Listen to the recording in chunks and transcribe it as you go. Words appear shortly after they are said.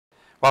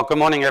Well, good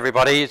morning,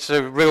 everybody. It's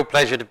a real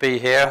pleasure to be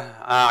here.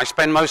 I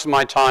spend most of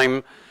my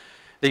time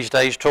these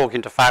days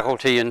talking to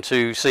faculty and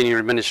to senior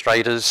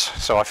administrators,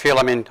 so I feel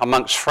I'm in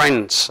amongst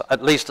friends,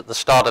 at least at the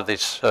start of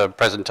this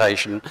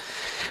presentation.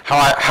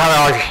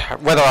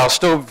 Whether I'll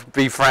still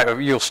be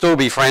you'll still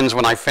be friends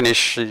when I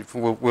finish,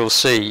 we'll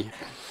see.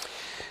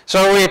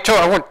 So we're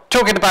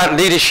talking about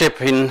leadership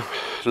in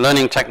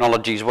learning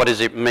technologies. What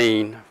does it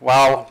mean?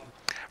 Well,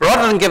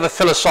 rather than give a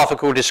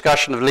philosophical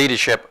discussion of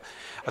leadership,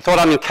 I thought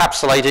I'd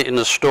encapsulate it in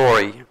a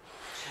story.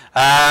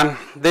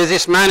 There's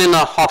this man in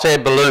a hot air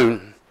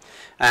balloon,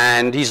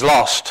 and he's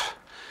lost.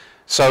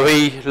 So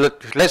he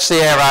lets the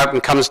air out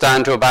and comes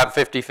down to about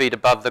 50 feet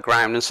above the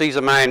ground and sees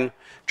a man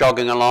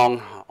jogging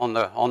along on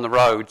the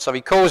road. So he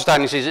calls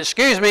down and says,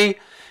 "Excuse me,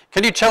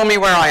 can you tell me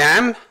where I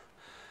am?"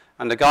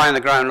 And the guy on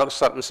the ground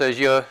looks up and says,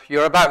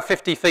 you're about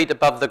 50 feet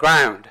above the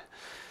ground.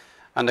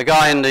 And the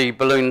guy in the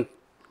balloon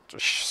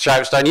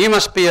shouts down, "You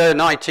must be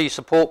an IT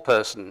support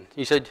person."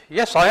 He said,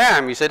 "Yes, I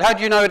am." He said, "How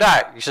do you know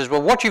that?" He says,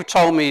 "Well, what you've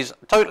told me is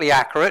totally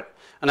accurate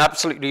and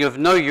absolutely of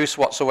no use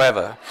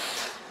whatsoever."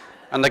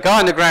 And the guy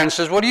on the ground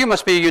says, "Well, you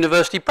must be a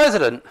university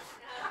president."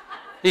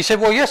 He said,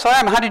 "Well, yes, I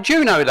am. How did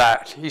you know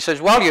that?" He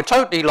says, "Well, you're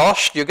totally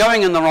lost, you're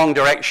going in the wrong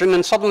direction,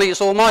 and suddenly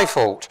it's all my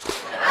fault."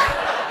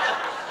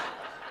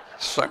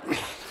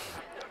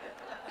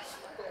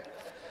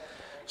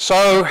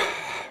 So,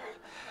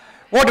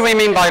 what do we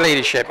mean by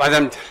leadership?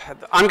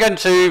 I'm going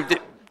to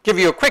give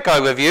you a quick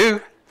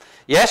overview.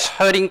 Yes,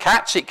 herding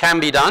cats, it can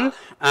be done.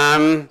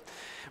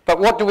 But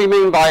what do we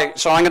mean by,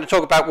 so I'm going to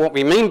talk about what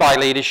we mean by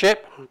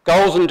leadership,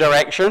 goals and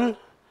direction,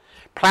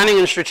 planning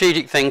and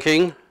strategic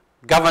thinking,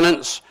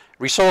 governance,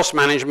 resource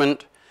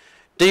management,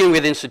 dealing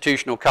with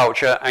institutional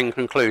culture, and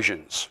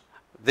conclusions.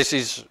 This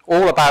is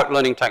all about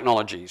learning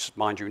technologies,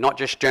 mind you, not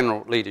just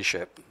general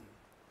leadership.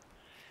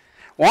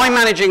 Why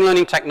managing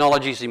learning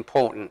technology is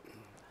important?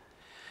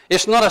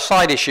 It's not a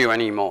side issue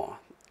anymore.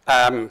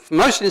 For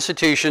most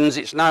institutions,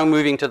 it's now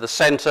moving to the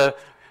center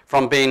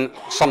from being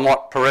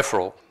somewhat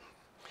peripheral.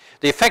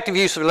 The effective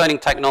use of learning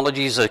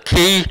technologies are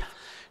key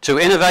to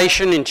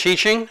innovation in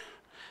teaching,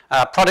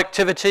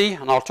 productivity,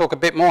 and I'll talk a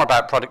bit more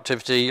about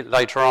productivity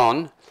later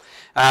on,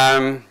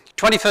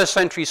 21st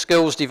century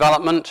skills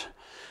development,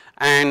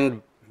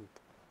 and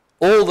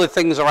all the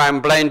things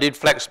around blended,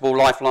 flexible,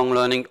 lifelong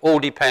learning all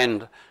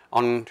depend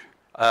on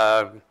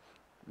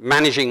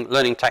managing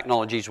learning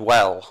technologies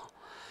well.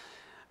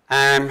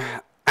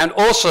 And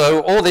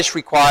also, all this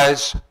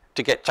requires,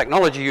 to get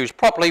technology used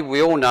properly,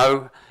 we all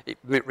know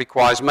it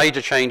requires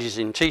major changes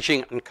in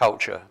teaching and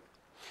culture.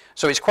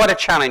 So it's quite a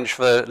challenge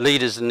for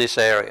leaders in this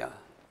area.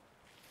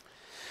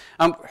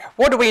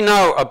 What do we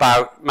know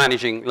about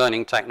managing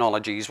learning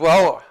technologies?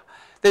 Well,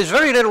 there's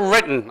very little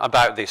written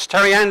about this.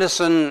 Terry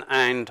Anderson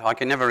and I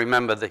can never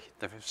remember the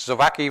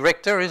Zawacki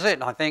Richter, is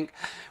it? I think,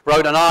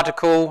 wrote an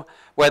article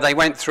where they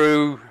went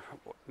through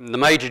the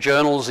major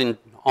journals in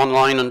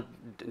online and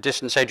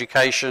distance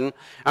education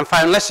and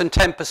found less than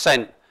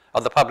 10%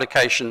 of the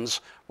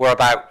publications were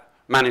about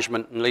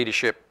management and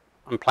leadership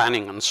and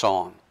planning and so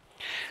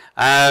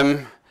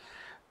on.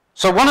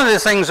 So one of the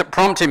things that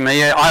prompted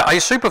me, I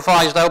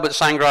supervised Albert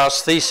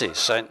Sangra's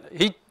thesis. And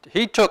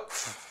he took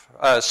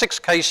 6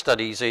 case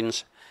studies in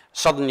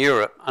Southern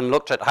Europe and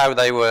looked at how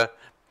they were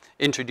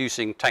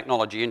introducing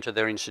technology into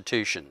their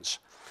institutions.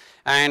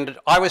 And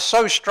I was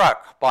so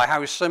struck by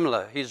how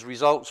similar his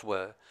results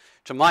were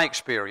to my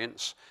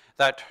experience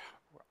that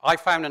I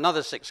found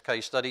another 5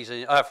 case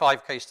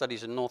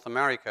studies in North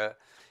America,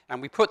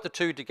 and we put the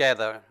two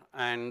together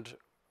and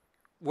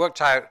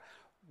worked out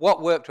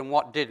what worked and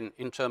what didn't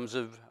in terms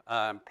of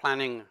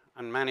planning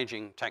and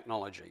managing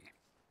technology.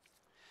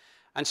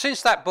 And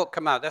since that book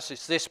came out,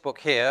 that's this book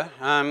here,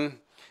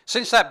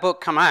 since that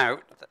book came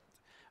out,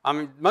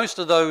 most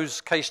of those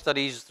case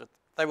studies,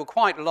 they were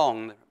quite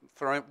long.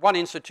 For one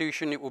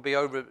institution, it will be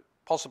over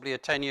possibly a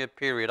 10-year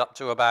period up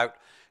to about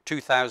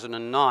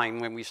 2009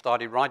 when we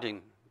started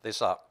writing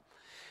this up.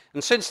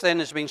 And since then,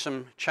 there's been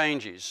some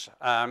changes.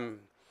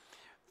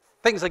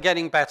 Things are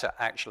getting better,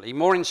 actually.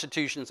 More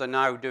institutions are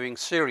now doing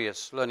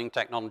serious learning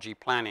technology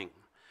planning.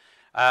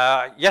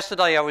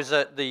 Yesterday, I was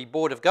at the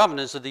Board of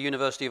Governors of the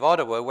University of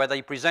Ottawa, where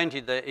they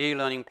presented their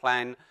e-learning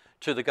plan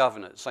to the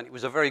governors, and it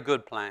was a very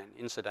good plan,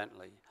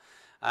 incidentally.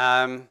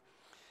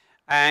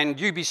 And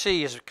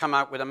UBC has come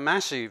out with a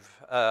massive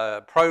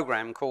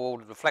program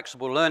called the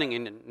Flexible Learning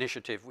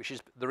Initiative, which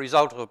is the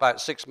result of about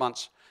 6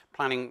 months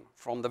planning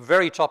from the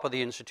very top of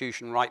the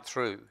institution right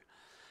through.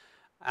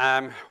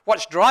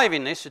 What's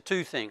driving this are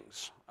 2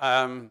 things.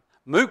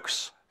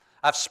 MOOCs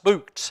have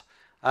spooked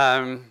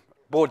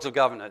boards of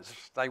governors.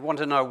 They want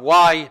to know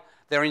why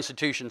their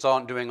institutions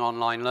aren't doing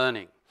online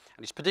learning.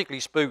 And it's particularly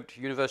spooked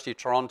University of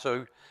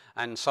Toronto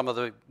and some of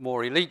the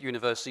more elite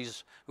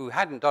universities who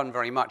hadn't done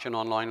very much in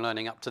online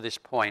learning up to this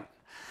point.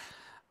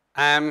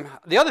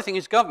 The other thing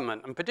is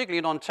government, and particularly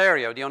in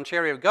Ontario. The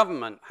Ontario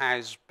government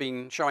has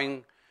been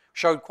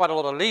showed quite a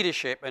lot of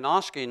leadership in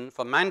asking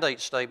for mandate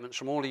statements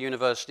from all the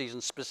universities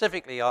and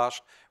specifically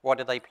asked what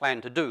do they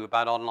plan to do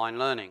about online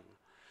learning.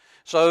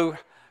 So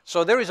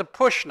So there is a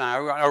push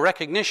now, a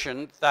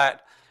recognition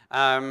that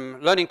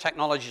learning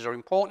technologies are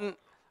important,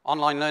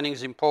 online learning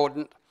is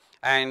important,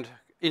 and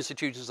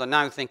institutions are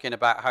now thinking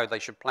about how they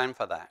should plan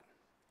for that.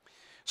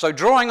 So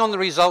drawing on the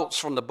results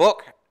from the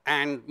book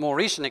and more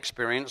recent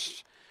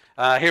experience,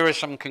 here are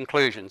some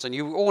conclusions. And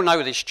you all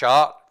know this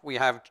chart. We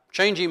have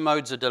changing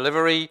modes of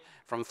delivery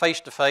from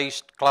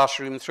face-to-face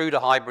classroom through to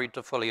hybrid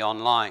to fully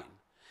online.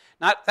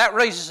 Now, that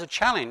raises a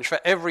challenge for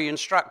every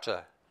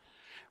instructor.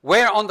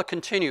 Where on the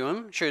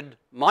continuum should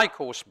my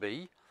course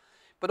be,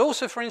 but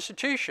also for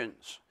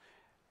institutions?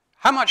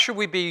 How much should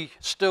we be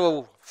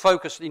still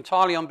focused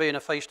entirely on being a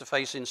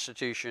face-to-face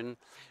institution?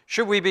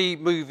 Should we be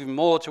moving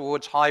more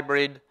towards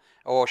hybrid,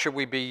 or should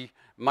we be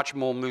much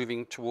more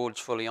moving towards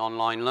fully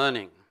online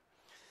learning?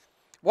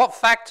 What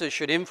factors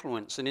should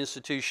influence an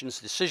institution's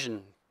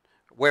decision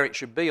where it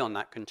should be on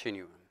that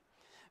continuum?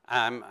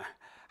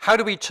 How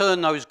do we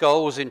turn those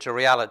goals into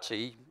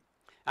reality?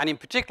 And in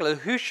particular,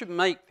 who should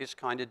make this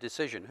kind of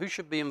decision? Who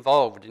should be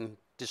involved in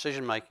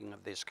decision-making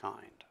of this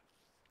kind?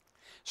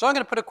 So I'm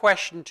going to put a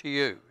question to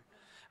you.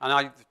 And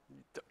I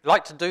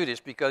like to do this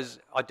because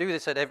I do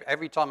this at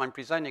every time I'm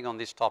presenting on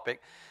this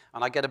topic,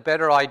 and I get a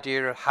better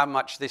idea of how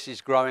much this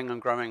is growing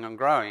and growing and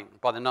growing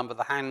by the number of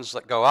the hands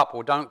that go up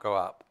or don't go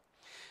up.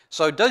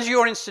 So does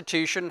your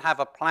institution have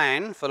a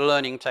plan for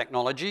learning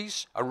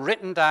technologies, a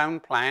written down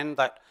plan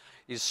that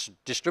is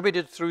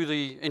distributed through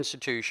the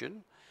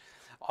institution?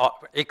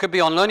 It could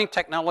be on learning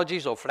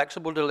technologies or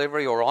flexible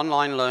delivery or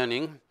online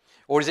learning,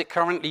 or is it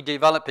currently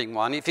developing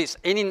one? If it's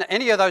in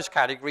any of those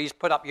categories,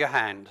 put up your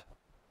hand.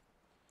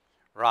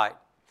 Right.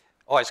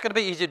 Oh, it's going to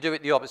be easier to do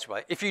it the opposite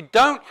way. If you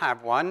don't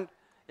have one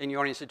in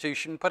your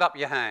institution, put up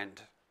your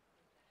hand.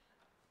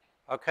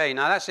 Okay,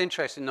 now that's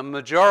interesting. The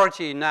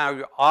majority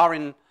now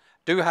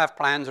do have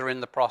plans or are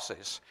in the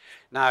process.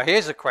 Now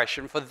here's a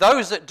question. For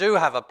those that do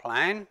have a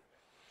plan,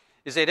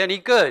 is it any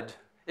good?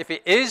 If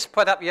it is,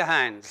 put up your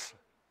hands.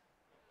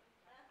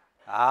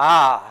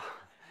 Ah,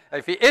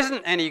 if it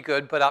isn't any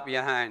good, put up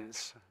your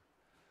hands.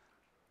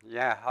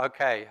 Yeah,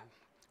 okay.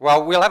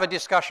 Well, we'll have a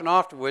discussion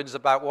afterwards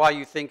about why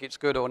you think it's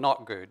good or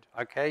not good,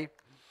 okay?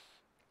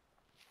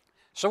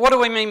 So what do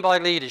we mean by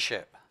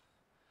leadership?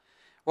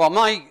 Well,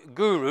 my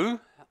guru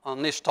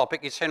on this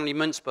topic is Henry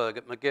Mintzberg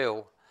at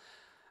McGill.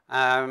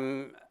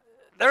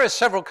 There are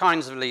several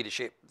kinds of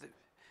leadership,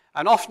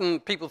 and often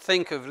people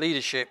think of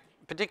leadership,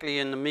 particularly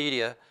in the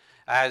media,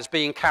 as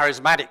being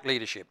charismatic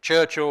leadership,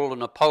 Churchill or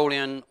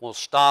Napoleon or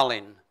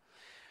Stalin,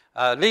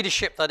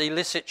 leadership that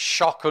elicits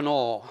shock and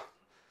awe.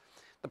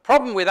 The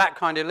problem with that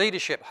kind of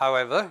leadership,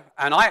 however,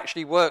 and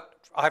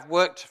I've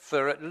worked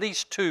for at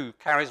least two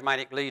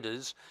charismatic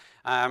leaders,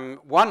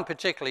 one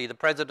particularly the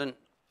president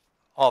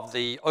of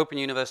the Open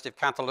University of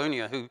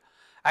Catalonia, who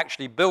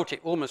actually built it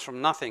almost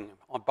from nothing,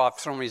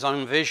 from his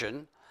own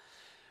vision.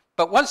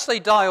 But once they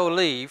die or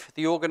leave,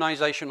 the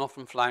organization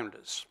often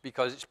flounders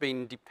because it's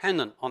been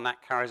dependent on that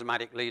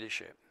charismatic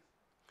leadership.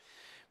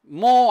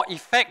 More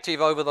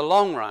effective over the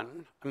long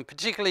run, and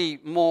particularly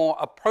more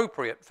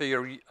appropriate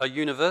for a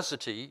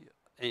university,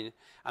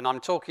 and I'm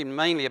talking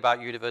mainly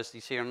about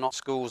universities here and not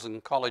schools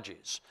and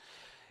colleges,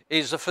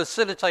 is a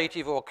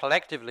facilitative or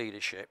collective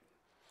leadership,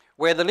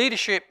 where the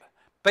leadership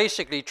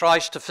basically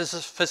tries to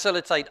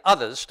facilitate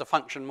others to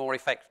function more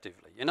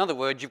effectively. In other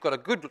words, you've got a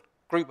good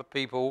group of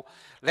people,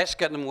 let's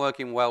get them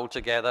working well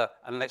together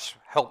and let's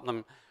help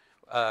them.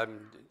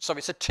 So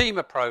it's a team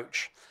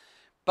approach.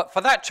 But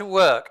for that to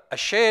work, a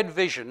shared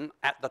vision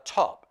at the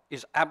top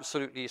is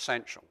absolutely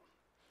essential.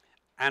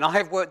 And I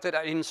have worked at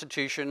an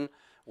institution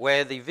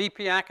where the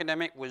VP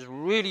academic was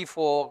really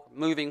for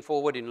moving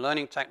forward in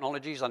learning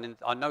technologies. And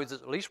I know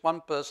there's at least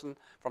one person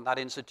from that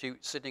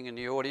institute sitting in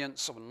the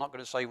audience, so I'm not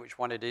going to say which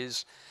one it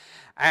is.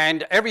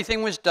 And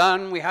everything was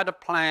done, we had a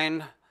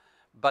plan,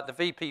 but the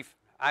VP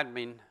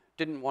admin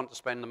didn't want to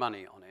spend the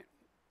money on it.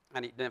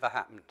 And it never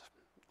happened.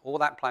 All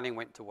that planning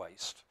went to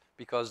waste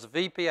because the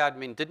VP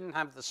admin didn't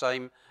have the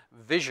same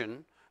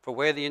vision for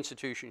where the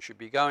institution should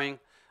be going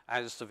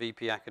as the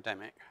VP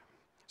academic.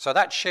 So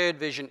that shared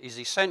vision is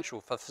essential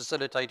for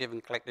facilitative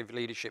and collective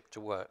leadership to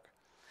work.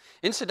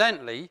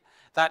 Incidentally,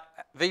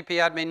 that VP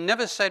admin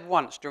never said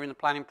once during the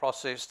planning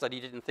process that he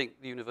didn't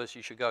think the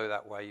university should go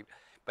that way.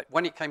 But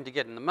when it came to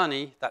getting the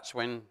money, that's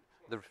when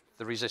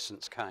the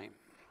resistance came.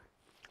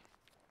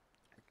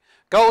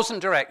 Goals and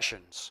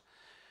directions.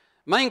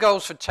 Main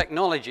goals for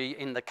technology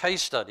in the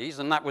case studies,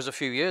 and that was a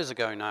few years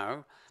ago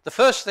now, the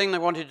first thing they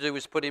wanted to do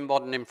was put in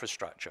modern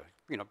infrastructure.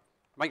 You know,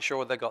 make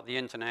sure they got the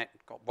internet,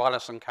 got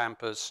wireless on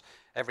campus,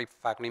 every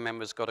faculty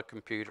member's got a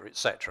computer,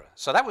 etc.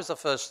 So that was the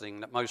first thing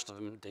that most of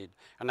them did,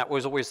 and that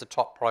was always the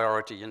top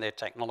priority in their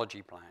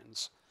technology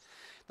plans.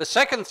 The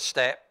second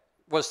step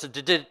was to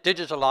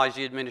digitalize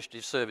the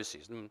administrative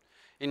services. And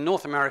in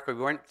North America,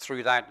 we went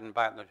through that in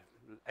about the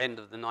end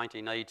of the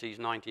 1980s,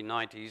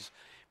 1990s.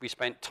 We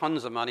spent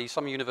tons of money.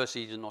 Some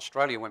universities in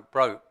Australia went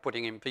broke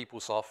putting in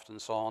PeopleSoft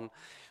and so on.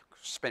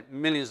 Spent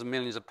millions and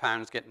millions of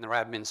pounds getting their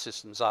admin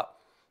systems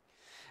up.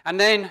 And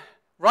then,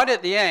 right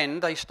at the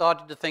end, they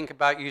started to think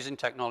about using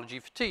technology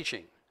for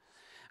teaching.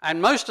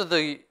 And most of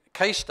the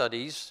case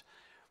studies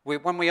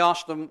when we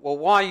asked them, well,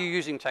 why are you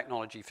using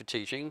technology for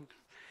teaching?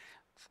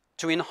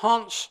 To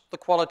enhance the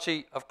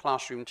quality of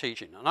classroom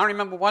teaching. And I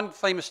remember one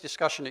famous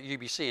discussion at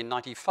UBC in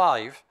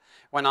 '95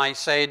 when I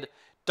said,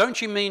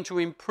 don't you mean to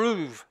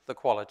improve the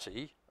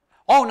quality?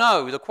 Oh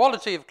no, the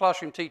quality of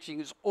classroom teaching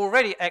is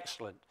already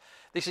excellent.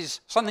 This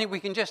is something we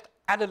can just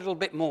add a little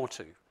bit more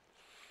to.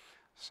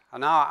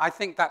 And now I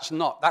think that's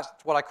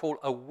what I call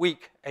a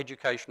weak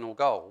educational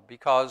goal,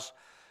 because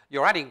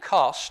you're adding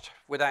cost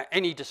without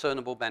any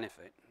discernible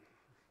benefit.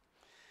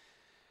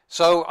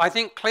 So I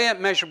think clear,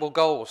 measurable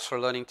goals for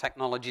learning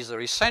technologies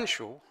are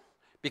essential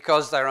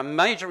because they're a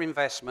major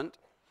investment.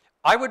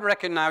 I would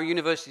reckon now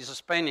universities are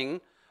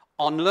spending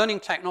on learning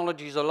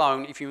technologies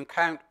alone, if you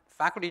count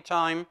faculty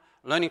time,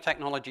 learning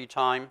technology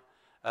time,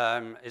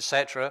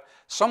 etc.,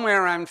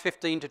 somewhere around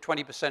 15 to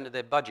 20% of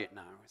their budget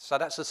now. So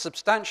that's a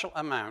substantial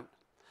amount.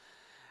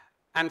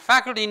 And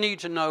faculty need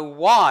to know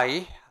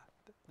why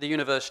the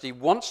university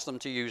wants them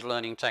to use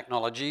learning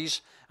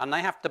technologies, and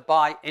they have to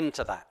buy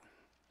into that.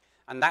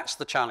 And that's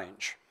the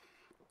challenge.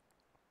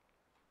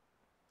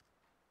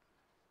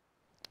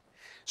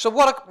 So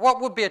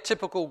what would be a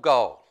typical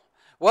goal?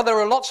 Well, there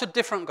are lots of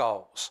different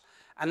goals,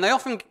 and they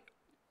often,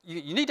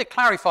 you need to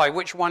clarify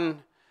which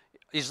one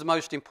is the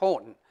most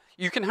important.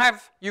 You can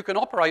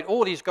operate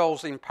all these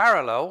goals in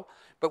parallel,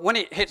 but when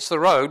it hits the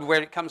road,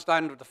 where it comes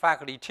down to the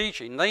faculty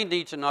teaching, they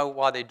need to know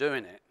why they're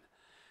doing it.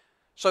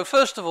 So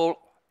first of all,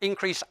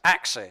 increase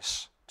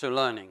access to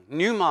learning,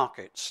 new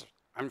markets.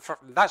 And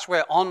that's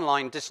where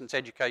online distance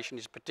education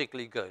is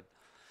particularly good.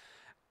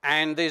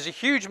 And there's a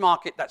huge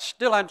market that's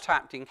still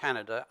untapped in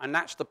Canada, and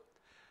that's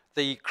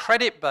the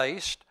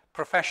credit-based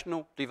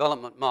professional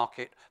development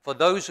market for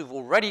those who've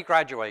already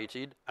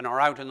graduated and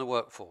are out in the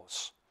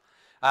workforce.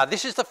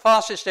 This is the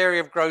fastest area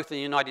of growth in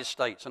the United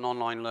States in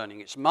online learning.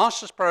 It's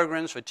master's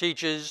programs for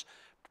teachers,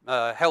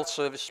 health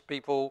service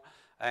people,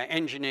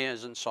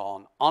 engineers, and so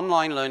on.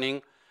 Online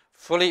learning,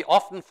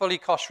 often fully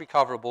cost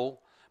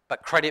recoverable,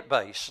 but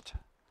credit-based.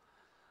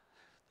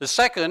 The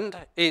second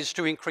is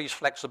to increase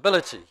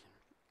flexibility.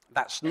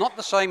 That's not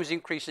the same as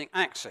increasing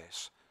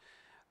access.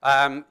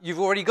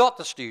 You've already got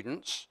the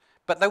students,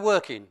 but they're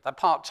working, they're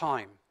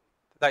part-time.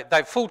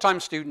 They're full-time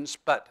students,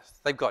 but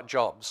they've got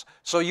jobs.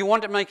 So you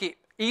want to make it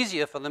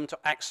easier for them to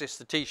access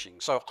the teaching.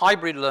 So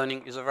hybrid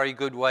learning is a very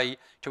good way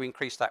to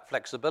increase that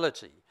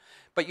flexibility.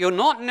 But you're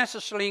not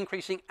necessarily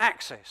increasing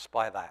access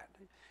by that.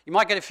 You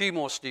might get a few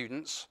more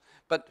students,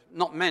 but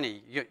not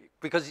many,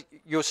 because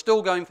you're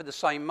still going for the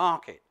same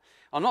market.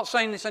 I'm not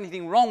saying there's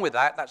anything wrong with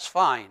that, that's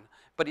fine,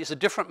 but it's a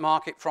different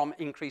market from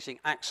increasing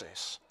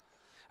access,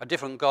 a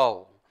different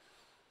goal.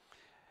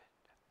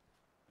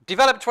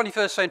 Develop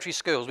 21st century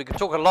skills. We could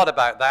talk a lot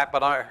about that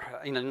but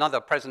in another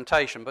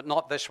presentation, but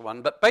not this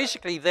one. But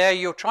basically there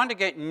you're trying to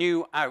get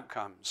new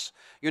outcomes.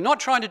 You're not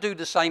trying to do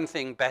the same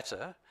thing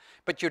better,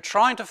 but you're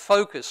trying to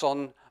focus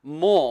on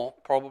more,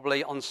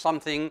 probably, on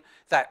something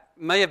that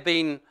may have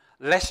been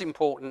less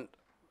important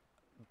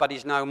but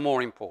is now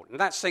more important.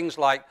 That's things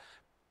like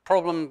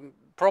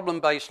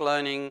problem-based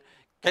learning,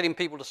 getting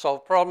people to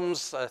solve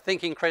problems,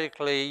 thinking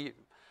critically,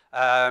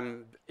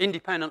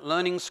 independent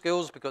learning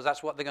skills, because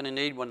that's what they're going to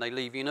need when they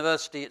leave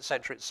university,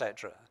 etc.,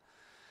 etc.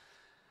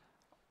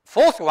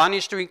 Fourth one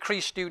is to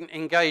increase student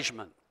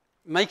engagement.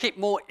 Make it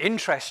more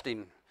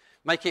interesting.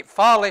 Make it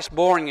far less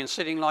boring and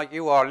sitting like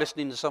you are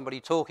listening to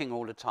somebody talking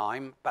all the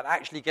time, but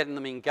actually getting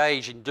them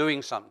engaged in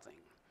doing something.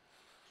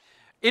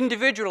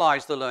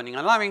 Individualize the learning,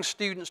 allowing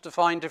students to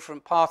find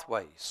different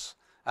pathways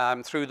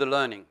through the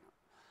learning.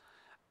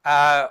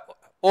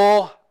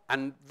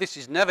 And this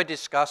is never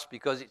discussed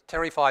because it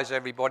terrifies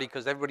everybody,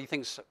 because everybody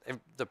thinks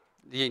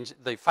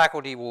the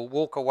faculty will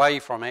walk away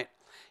from it.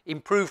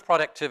 Improve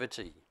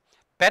productivity.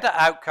 Better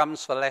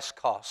outcomes for less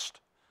cost.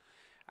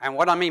 And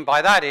what I mean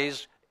by that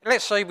is,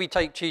 let's say we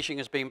take teaching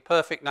as being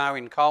perfect now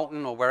in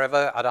Carleton or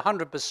wherever at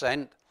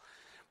 100%.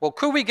 Well,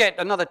 could we get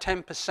another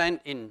 10%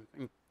 in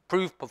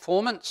improved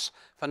performance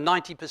for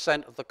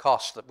 90% of the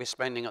cost that we're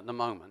spending at the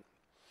moment?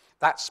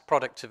 That's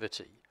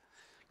productivity.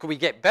 Could we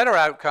get better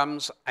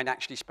outcomes and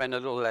actually spend a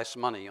little less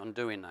money on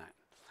doing that?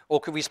 Or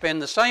could we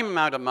spend the same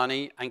amount of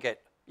money and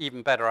get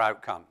even better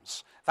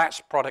outcomes? That's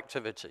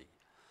productivity.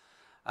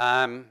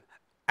 And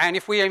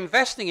if we are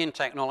investing in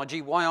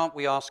technology, why aren't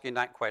we asking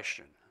that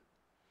question?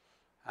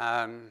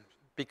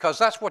 Because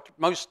that's what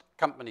most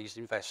companies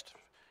invest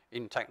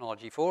in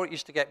technology for,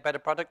 is to get better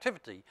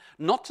productivity.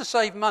 Not to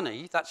save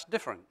money, that's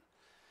different,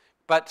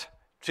 but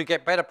to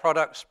get better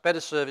products,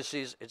 better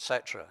services,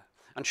 etc.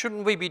 And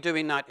shouldn't we be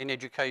doing that in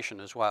education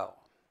as well?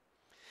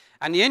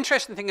 And the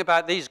interesting thing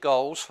about these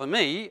goals, for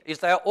me, is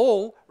they're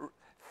all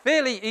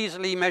fairly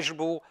easily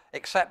measurable,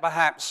 except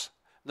perhaps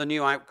the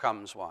new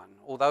outcomes one,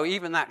 although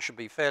even that should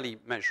be fairly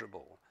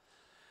measurable.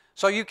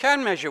 So you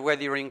can measure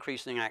whether you're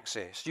increasing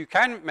access. You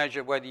can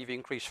measure whether you've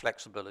increased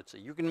flexibility.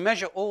 You can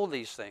measure all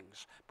these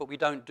things, but we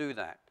don't do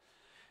that.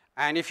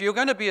 And if you're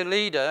going to be a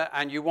leader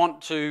and you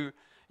want to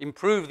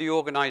improve the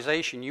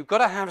organization, you've got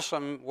to have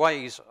some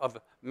ways of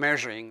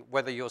measuring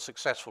whether you're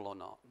successful or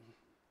not.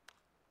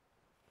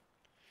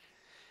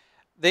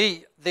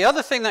 The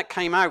other thing that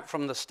came out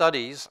from the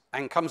studies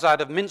and comes out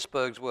of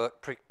Mintzberg's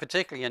work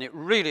particularly, and it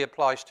really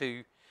applies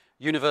to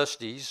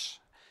universities,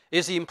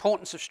 is the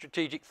importance of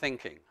strategic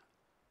thinking.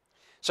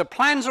 So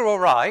plans are all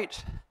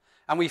right,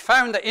 and we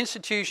found that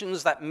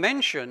institutions that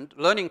mentioned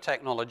learning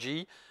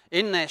technology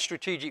in their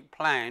strategic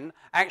plan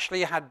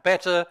actually had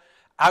better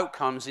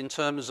outcomes in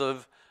terms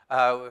of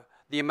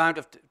the amount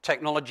of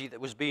technology that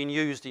was being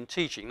used in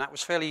teaching. That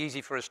was fairly easy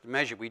for us to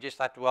measure. We just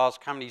had to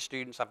ask how many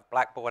students have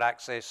Blackboard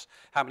access,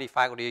 how many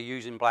faculty are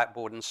using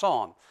Blackboard, and so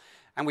on.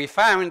 And we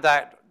found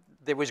that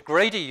there was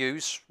greater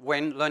use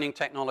when learning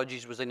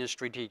technologies was in a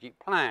strategic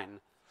plan.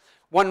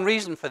 One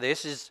reason for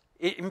this is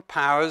it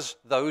empowers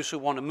those who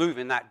want to move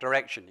in that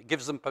direction. It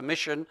gives them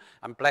permission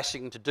and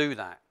blessing to do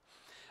that.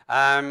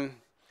 And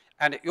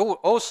it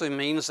also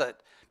means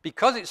that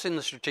because it's in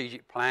the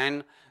strategic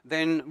plan,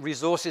 then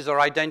resources are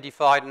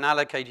identified and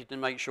allocated to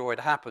make sure it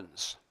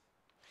happens.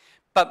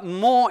 But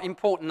more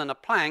important than a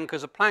plan,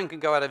 because a plan can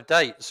go out of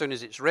date as soon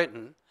as it's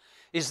written,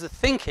 is the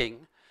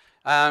thinking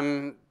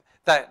around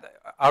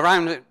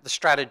the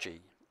strategy.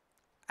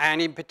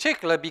 And in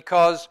particular,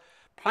 because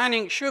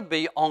planning should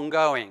be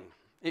ongoing.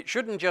 It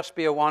shouldn't just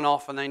be a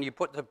one-off and then you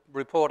put the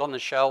report on the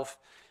shelf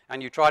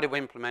and you try to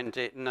implement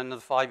it, and then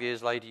 5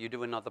 years later you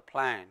do another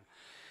plan.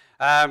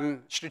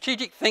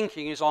 Strategic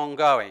thinking is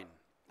ongoing,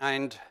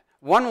 and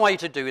one way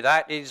to do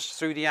that is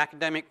through the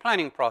academic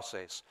planning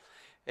process.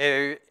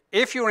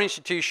 If your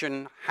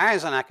institution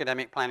has an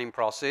academic planning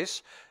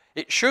process,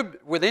 it should,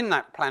 within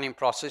that planning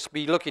process,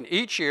 be looking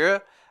each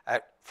year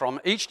at,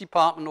 from each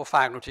department or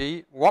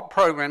faculty, what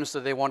programs do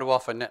they want to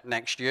offer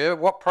next year,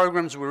 what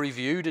programs were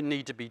reviewed and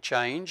need to be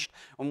changed,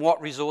 and what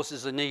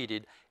resources are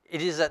needed.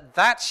 It is at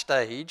that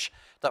stage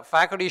that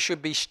faculty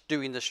should be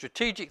doing the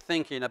strategic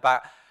thinking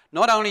about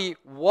not only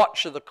what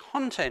should the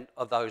content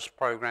of those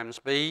programs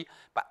be,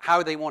 but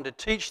how they want to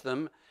teach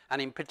them,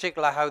 and in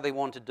particular how they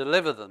want to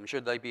deliver them.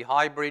 Should they be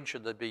hybrid?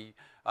 Should there be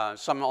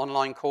some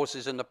online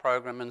courses in the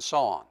program, and so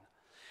on?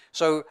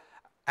 So,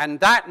 and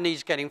that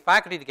needs getting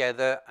faculty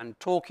together and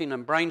talking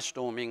and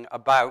brainstorming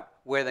about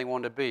where they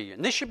want to be.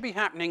 And this should be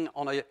happening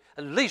on at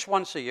least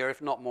once a year,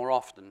 if not more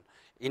often,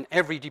 in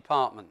every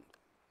department.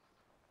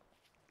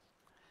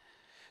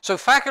 So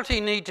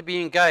faculty need to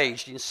be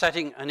engaged in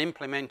setting and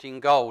implementing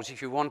goals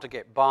if you want to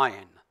get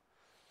buy-in.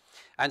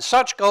 And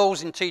such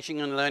goals in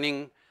teaching and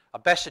learning are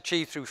best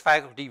achieved through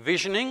faculty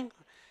visioning.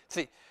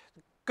 The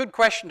good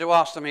question to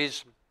ask them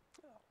is,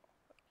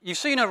 you've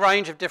seen a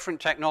range of different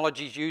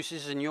technologies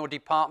uses in your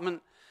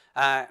department.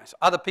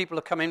 Other people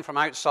have come in from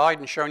outside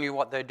and shown you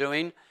what they're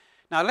doing.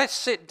 Now let's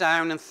sit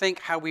down and think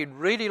how we'd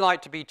really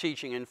like to be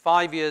teaching in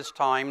 5 years'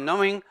 time,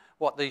 knowing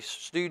what the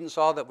students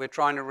are that we're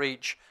trying to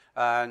reach,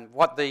 and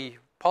what the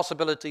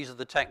possibilities of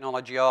the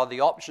technology are, the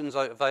options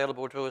are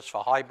available to us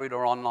for hybrid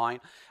or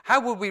online.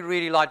 How would we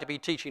really like to be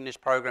teaching this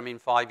program in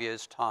 5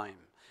 years' time?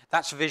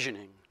 That's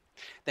visioning.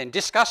 Then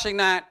discussing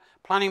that,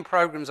 planning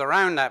programs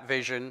around that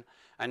vision,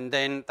 and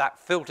then that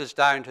filters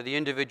down to the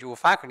individual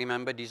faculty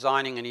member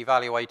designing and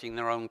evaluating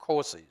their own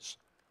courses.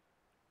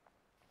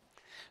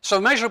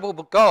 So measurable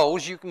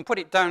goals, you can put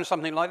it down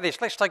something like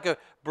this. Let's take a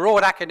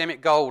broad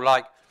academic goal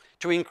like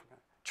to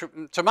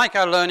make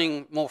our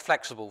learning more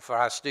flexible for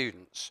our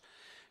students.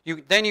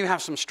 Then you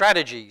have some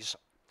strategies.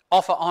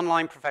 Offer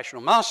online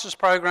professional master's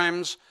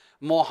programs,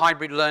 more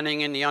hybrid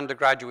learning in the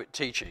undergraduate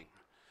teaching.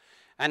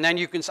 And then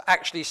you can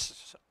actually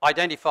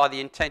identify the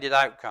intended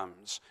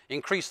outcomes.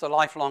 Increase the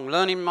lifelong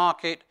learning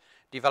market,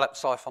 develop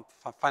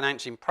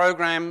financing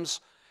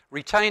programs,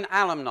 retain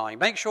alumni.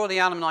 Make sure the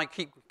alumni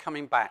keep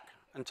coming back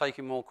and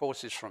taking more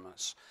courses from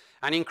us.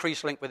 And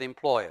increase link with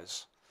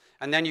employers.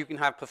 And then you can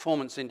have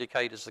performance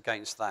indicators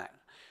against that.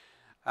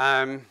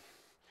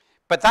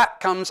 But that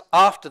comes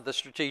after the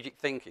strategic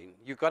thinking.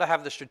 You've got to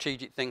have the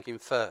strategic thinking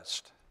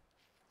first.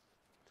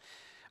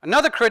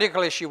 Another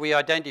critical issue we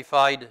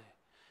identified,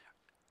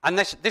 and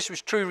this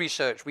was true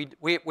research,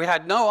 we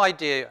had no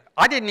idea,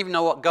 I didn't even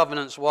know what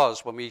governance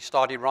was when we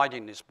started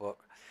writing this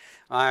book.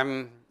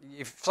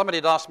 If somebody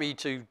had asked me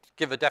to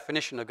give a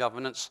definition of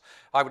governance,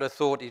 I would have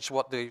thought it's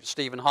what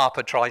Stephen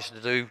Harper tries to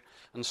do,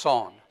 and so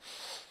on.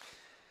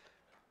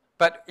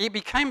 But it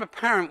became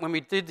apparent when we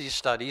did these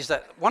studies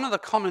that one of the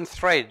common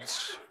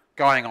threads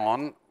going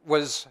on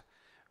was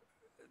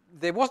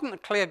there wasn't a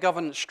clear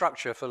governance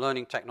structure for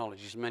learning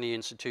technologies in many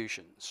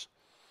institutions.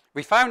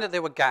 We found that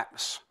there were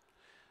gaps.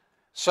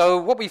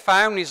 So what we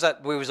found is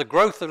that there was a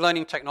growth of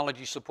learning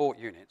technology support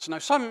units. Now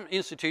some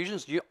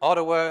institutions,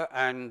 Ottawa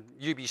and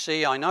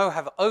UBC, I know,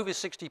 have over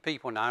 60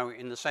 people now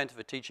in the Centre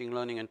for Teaching,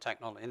 Learning and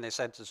Technology, in their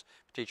Centres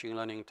for Teaching,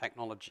 Learning and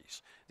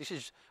Technologies. This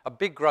is a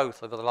big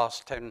growth over the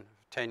last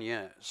 10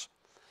 years.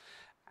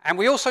 And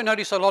we also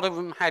noticed a lot of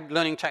them had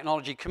learning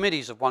technology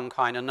committees of one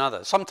kind or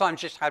another. Sometimes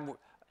just had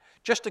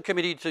just a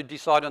committee to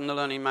decide on the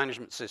learning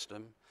management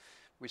system,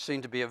 which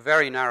seemed to be a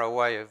very narrow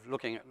way of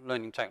looking at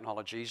learning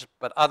technologies,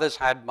 but others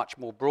had much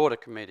more broader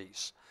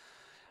committees.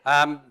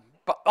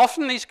 But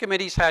often these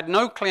committees had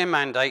no clear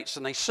mandates,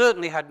 and they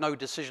certainly had no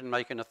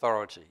decision-making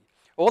authority.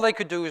 All they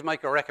could do was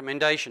make a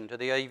recommendation to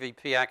the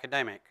AVP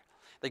academic.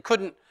 They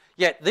couldn't,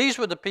 Yet these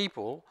were the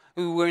people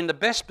who were in the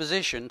best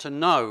position to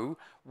know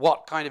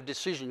what kind of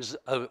decisions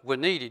were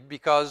needed,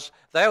 because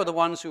they were the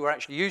ones who were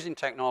actually using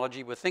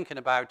technology, were thinking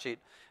about it,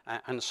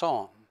 and so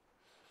on.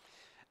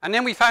 And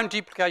then we found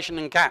duplication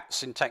and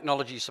gaps in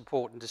technology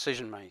support and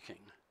decision making.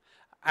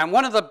 And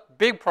one of the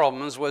big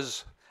problems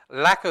was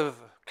lack of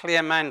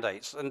clear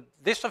mandates, and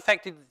this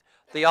affected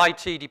the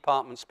IT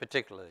departments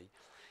particularly.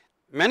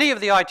 Many of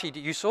the IT,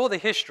 you saw the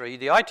history,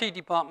 the IT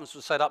departments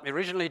were set up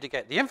originally to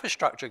get the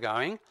infrastructure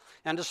going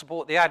and to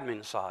support the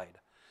admin side.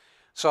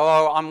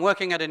 So I'm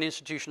working at an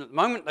institution at the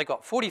moment. They've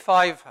got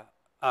 45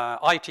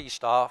 IT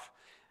staff,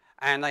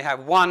 and they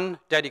have one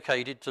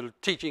dedicated to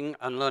teaching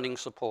and learning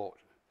support,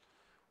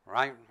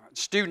 right?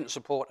 Student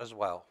support as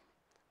well,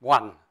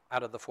 one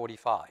out of the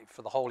 45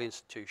 for the whole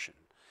institution.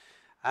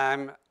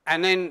 And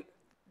then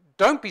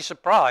don't be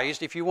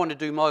surprised if you want to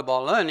do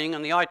mobile learning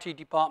and the IT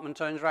department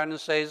turns around and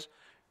says,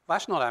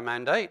 that's not our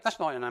mandate, that's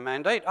not in our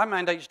mandate. Our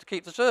mandate is to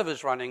keep the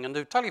servers running and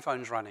the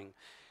telephones running.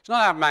 It's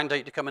not our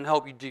mandate to come and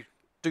help you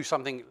do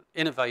something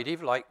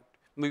innovative like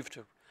move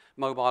to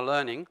mobile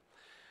learning.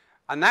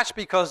 And that's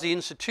because the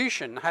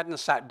institution hadn't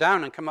sat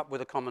down and come up with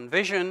a common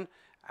vision,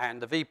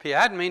 and the VP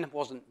admin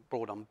wasn't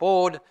brought on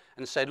board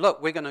and said,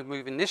 look, we're going to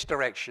move in this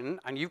direction,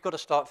 and you've got to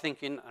start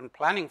thinking and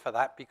planning for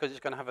that because it's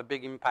going to have a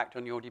big impact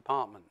on your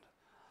department.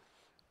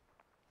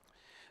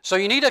 So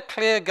you need a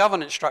clear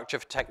governance structure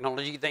for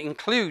technology that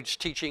includes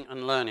teaching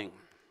and learning.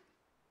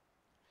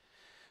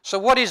 So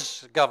what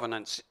is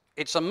governance?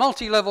 It's a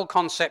multi-level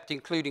concept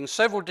including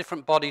several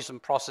different bodies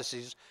and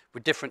processes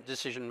with different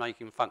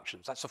decision-making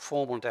functions. That's a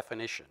formal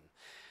definition.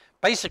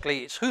 Basically,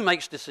 it's who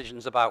makes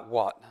decisions about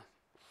what,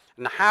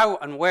 and how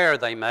and where are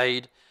they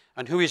made,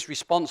 and who is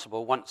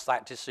responsible once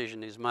that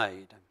decision is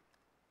made.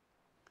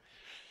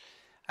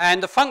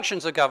 And the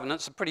functions of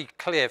governance are pretty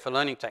clear for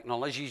learning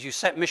technologies. You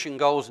set mission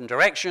goals and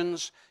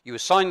directions, you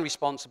assign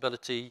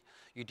responsibility,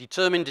 you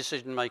determine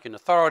decision-making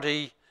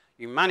authority,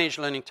 you manage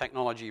learning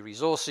technology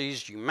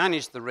resources, you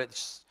manage the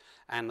risks,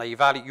 and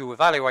you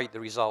evaluate the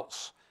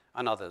results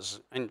and others.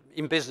 And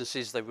in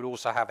businesses, they would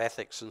also have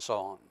ethics and so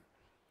on.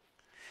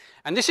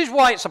 And this is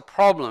why it's a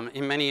problem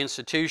in many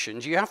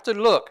institutions. You have to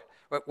look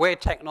at where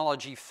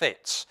technology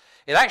fits.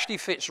 It actually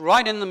fits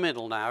right in the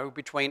middle now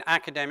between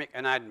academic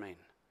and admin.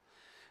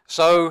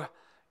 So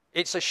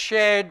it's a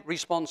shared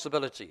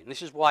responsibility, and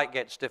this is why it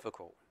gets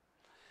difficult.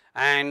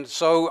 And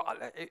so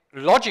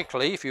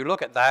logically, if you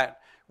look at that,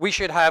 we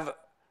should have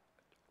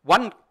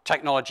one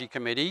technology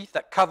committee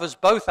that covers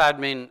both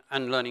admin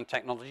and learning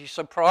technology,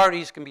 so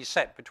priorities can be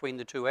set between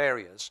the two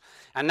areas.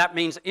 And that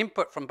means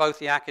input from both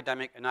the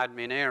academic and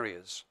admin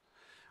areas,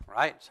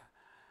 right?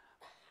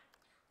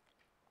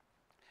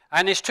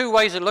 And there's two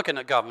ways of looking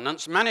at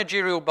governance.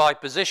 Managerial by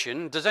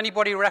position. Does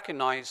anybody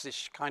recognize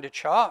this kind of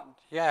chart?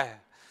 Yeah.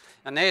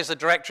 And there's the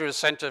director of the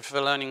Center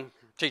for Learning,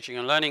 Teaching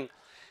and Learning.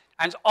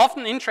 And it's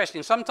often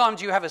interesting,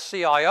 sometimes you have a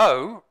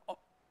CIO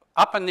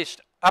up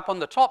on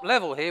the top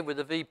level here with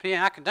the VP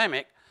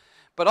academic,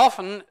 but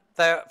often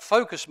they're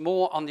focused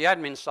more on the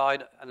admin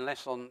side and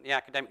less on the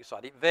academic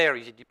side. It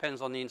varies, it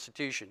depends on the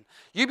institution.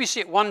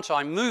 UBC at one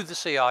time moved the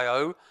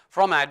CIO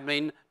from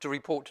admin to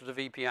report to the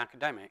VP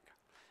academic.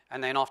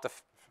 And then after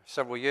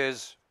several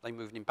years, they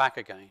moved him back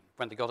again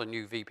when they got a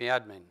new VP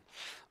admin.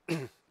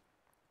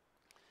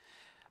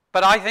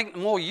 But I think the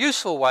more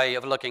useful way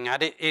of looking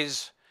at it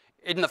is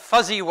in the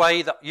fuzzy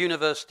way that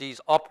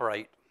universities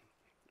operate,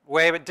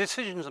 where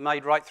decisions are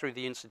made right through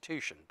the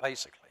institution,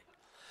 basically.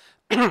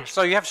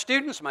 So you have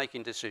students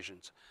making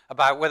decisions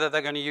about whether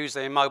they're going to use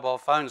their mobile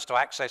phones to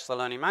access the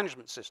learning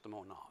management system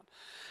or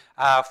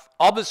not.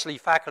 Obviously,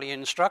 faculty and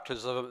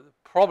instructors are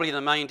probably the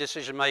main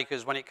decision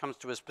makers when it comes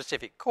to a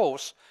specific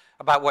course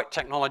about what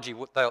technology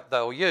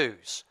they'll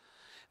use.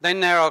 Then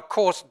there are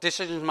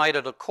decisions made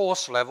at a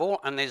course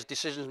level, and there's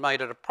decisions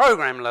made at a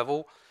program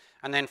level,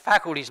 and then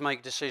faculties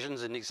make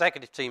decisions, and the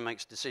executive team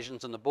makes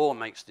decisions, and the board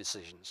makes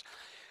decisions.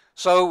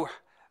 So,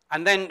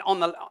 and then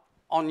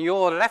on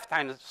your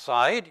left-hand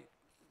side,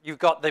 you've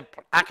got the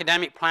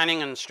academic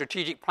planning and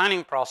strategic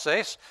planning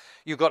process.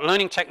 You've got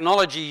learning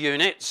technology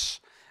units,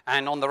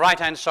 and on the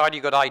right-hand side,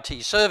 you've got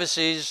IT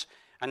services,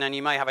 and then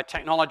you may have a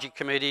technology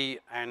committee,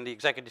 and the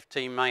executive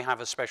team may have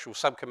a special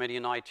subcommittee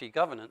in IT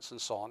governance and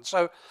so on.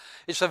 So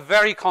it's a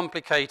very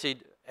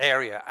complicated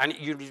area, and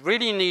you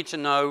really need to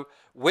know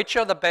which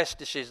are the best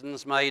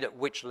decisions made at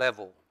which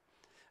level,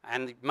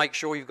 and make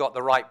sure you've got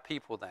the right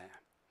people there.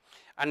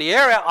 And the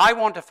area I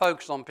want to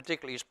focus on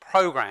particularly is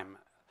program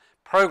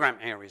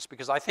areas,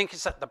 because I think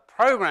it's at the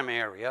program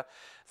area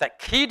that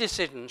key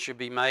decisions should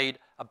be made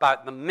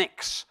about the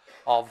mix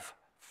of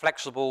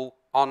flexible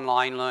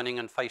online learning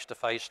and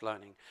face-to-face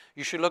learning.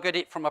 You should look at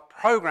it from a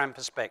program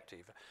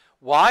perspective.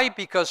 Why?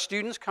 Because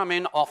students come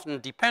in often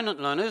dependent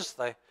learners.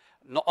 They're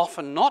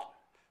often not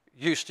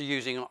used to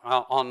using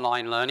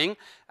online learning,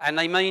 and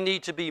they may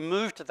need to be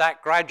moved to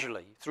that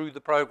gradually through the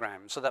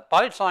program, so that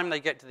by the time they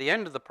get to the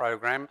end of the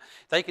program,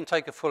 they can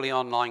take a fully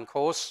online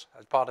course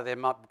as part of their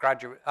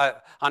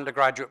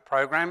undergraduate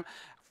program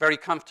very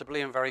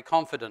comfortably and very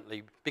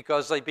confidently,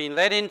 because they've been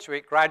led into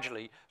it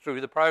gradually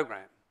through the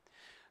program.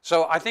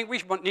 So I think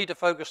we need to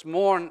focus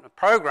more on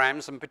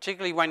programs, and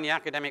particularly when the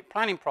academic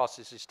planning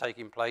process is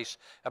taking place,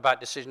 about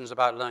decisions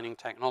about learning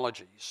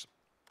technologies.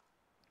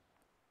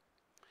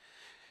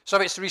 So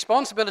it's the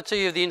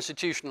responsibility of the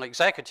institutional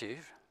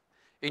executive.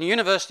 In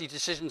university,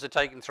 decisions are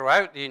taken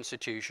throughout the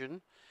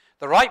institution.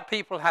 The right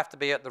people have to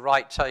be at the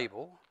right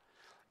table.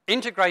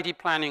 Integrated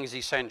planning is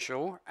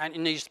essential, and it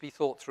needs to be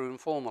thought through and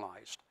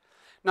formalized.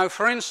 Now,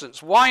 for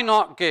instance, why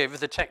not give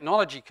the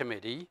technology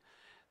committee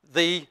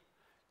a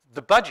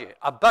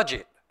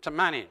budget to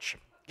manage?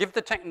 Give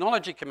the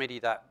technology committee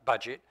that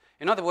budget.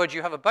 In other words,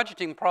 you have a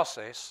budgeting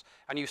process,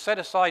 and you set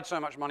aside so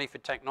much money for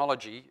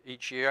technology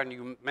each year, and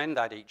you amend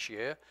that each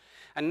year.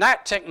 And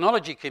that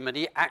technology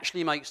committee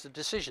actually makes the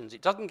decisions.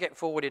 It doesn't get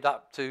forwarded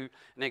up to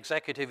an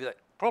executive that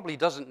probably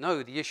doesn't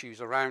know the issues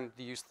around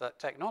the use of that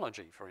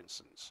technology, for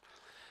instance.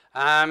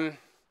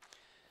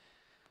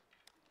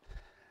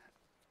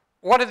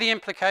 What are the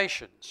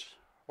implications?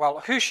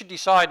 Well, who should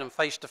decide on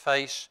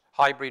face-to-face,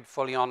 hybrid,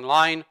 fully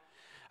online,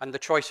 and the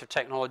choice of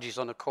technologies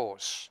on a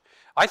course?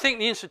 I think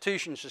the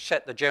institutions should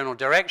set the general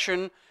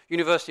direction.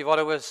 University of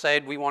Ottawa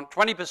said we want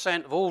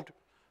 20% of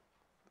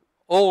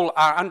all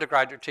our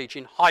undergraduate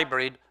teaching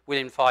hybrid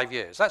within 5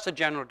 years. That's the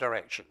general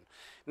direction.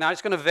 Now,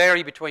 it's going to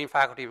vary between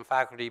faculty and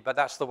faculty, but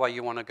that's the way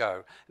you want to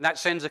go. And that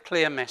sends a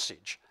clear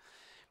message.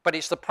 But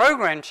it's the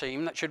program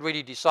team that should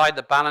really decide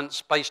the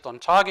balance based on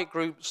target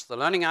groups, the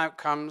learning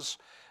outcomes,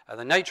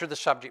 the nature of the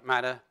subject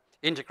matter,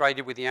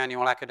 integrated with the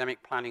annual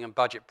academic planning and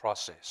budget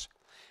process.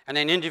 And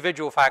then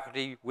individual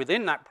faculty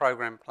within that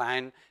program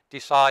plan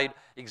decide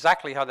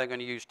exactly how they're going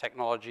to use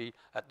technology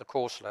at the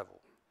course level.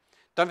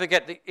 Don't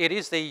forget, it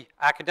is the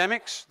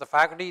academics, the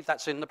faculty,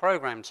 that's in the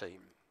program team.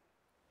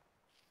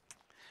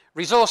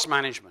 Resource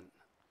management.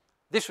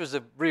 This is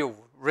a real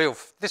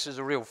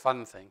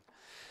fun thing.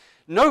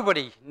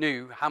 Nobody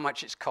knew how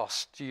much it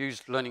cost to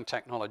use learning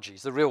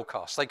technologies, the real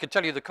cost. They could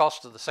tell you the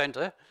cost of the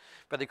center,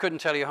 but they couldn't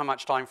tell you how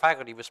much time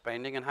faculty were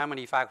spending and how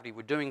many faculty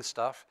were doing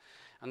stuff,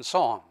 and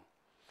so on.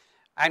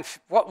 And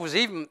what was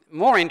even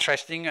more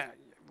interesting,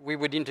 we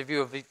would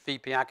interview a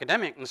VP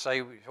academic and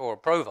say, or a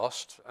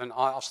provost, and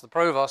I asked the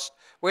provost,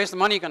 where's the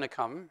money going to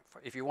come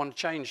if you want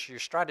to change your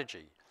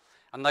strategy?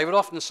 And they would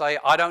often say,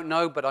 I don't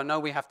know, but I know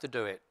we have to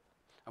do it,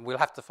 and we'll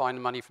have to find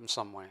the money from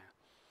somewhere.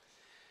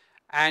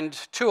 And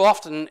too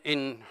often,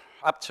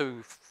 up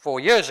to 4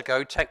 years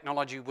ago,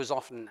 technology was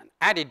often an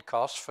added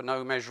cost for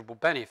no measurable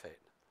benefit.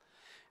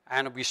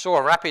 And we saw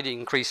a rapid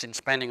increase in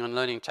spending on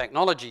learning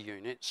technology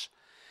units.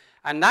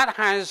 And that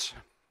has,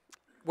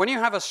 when you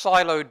have a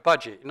siloed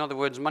budget, in other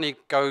words, money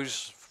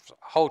goes,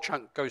 a whole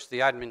chunk goes to the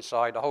admin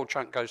side, a whole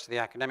chunk goes to the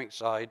academic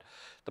side,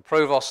 the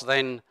provost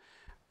then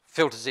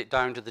filters it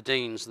down to the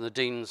deans, and the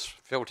deans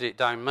filter it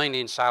down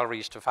mainly in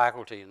salaries to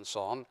faculty and so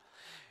on.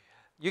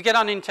 You get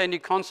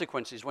unintended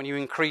consequences when you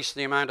increase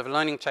the amount of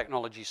learning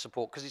technology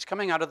support because it's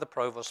coming out of the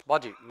provost's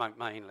budget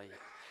mainly.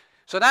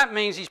 So that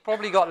means he's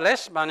probably got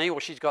less money,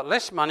 or she's got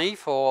less money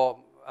for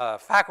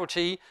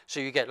faculty, so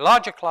you get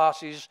larger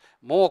classes,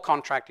 more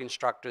contract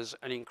instructors,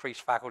 and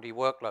increased faculty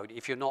workload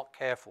if you're not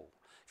careful.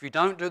 If you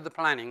don't do the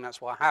planning,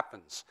 that's what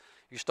happens.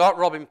 You start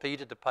robbing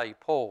Peter to pay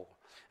Paul,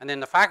 and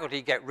then the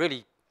faculty get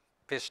really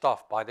pissed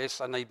off by this,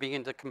 and they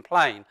begin to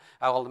complain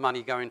how all the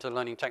money going to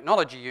learning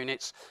technology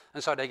units,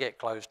 and so they get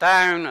closed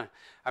down.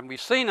 And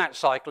we've seen that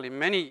cycle in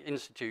many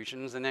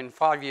institutions, and then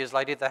 5 years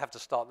later they have to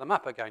start them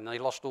up again. They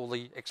lost all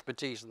the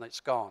expertise and it's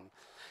gone.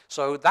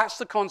 So that's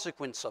the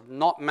consequence of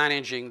not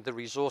managing the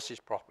resources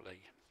properly.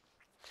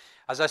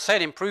 As I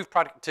said, improved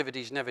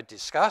productivity is never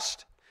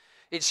discussed.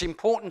 It's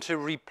important to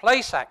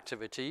replace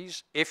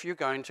activities if you're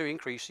going to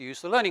increase the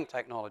use of learning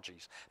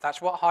technologies.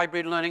 That's what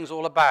hybrid learning is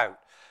all about.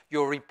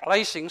 You're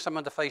replacing some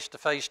of the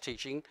face-to-face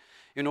teaching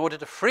in order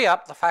to free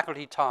up the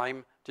faculty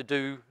time to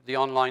do the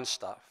online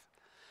stuff.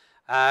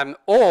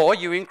 Or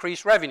you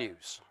increase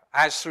revenues,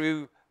 as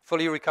through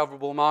fully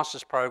recoverable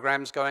master's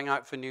programs going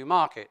out for new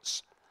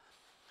markets.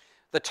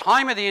 The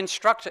time of the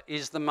instructor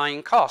is the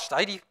main cost.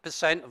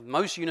 80% of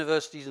most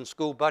universities and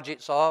school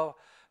budgets are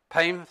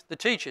paying the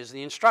teachers,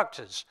 the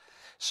instructors.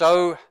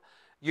 So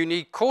you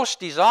need course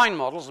design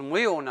models, and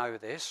we all know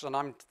this,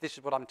 and this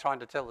is what I'm trying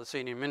to tell the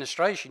senior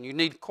administration. You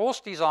need course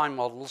design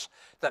models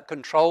that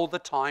control the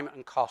time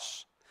and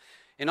costs.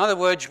 In other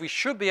words, we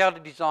should be able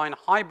to design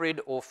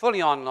hybrid or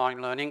fully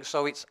online learning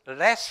so it's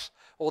less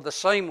or the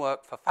same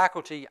work for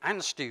faculty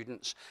and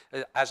students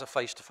as a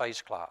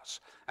face-to-face class.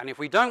 And if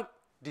we don't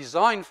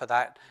design for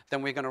that,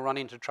 then we're going to run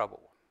into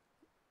trouble.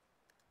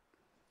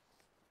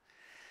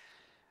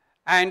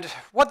 And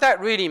what that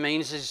really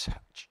means is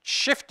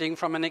shifting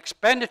from an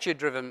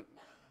expenditure-driven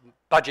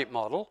budget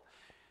model.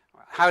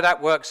 How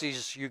that works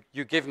is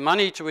you give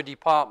money to a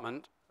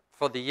department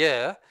for the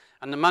year,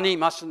 and the money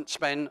mustn't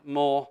spend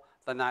more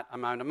than that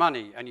amount of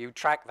money, and you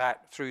track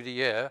that through the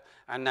year,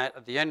 and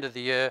at the end of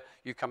the year,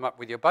 you come up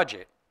with your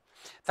budget.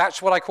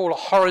 That's what I call a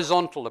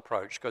horizontal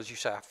approach, because you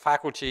have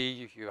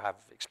faculty, you have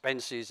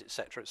expenses,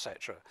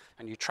 etc.,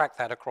 and you track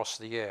that across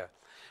the year.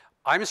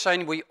 I'm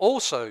saying we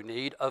also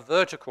need a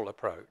vertical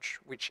approach,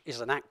 which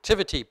is an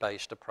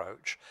activity-based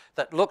approach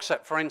that looks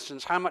at, for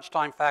instance, how much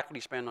time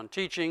faculty spend on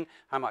teaching,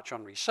 how much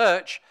on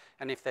research,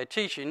 and if they're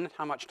teaching,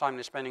 how much time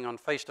they're spending on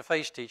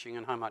face-to-face teaching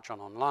and how much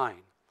on online.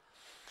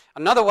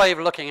 Another way of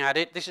looking at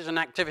it, this is an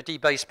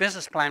activity-based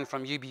business plan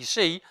from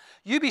UBC.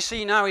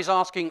 UBC now is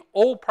asking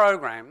all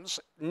programs,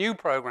 new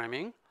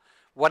programming,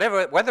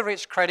 whether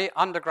it's credit,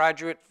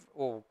 undergraduate,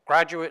 or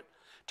graduate,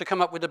 to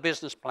come up with a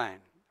business plan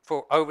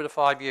for over the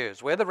 5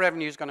 years, where the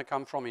revenue is going to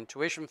come from in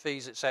tuition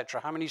fees, etc.,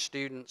 how many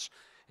students,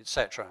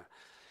 etc.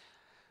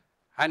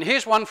 And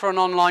here's one for an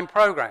online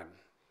program.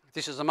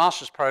 This is a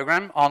master's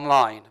program,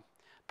 online.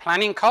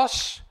 Planning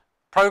costs,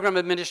 program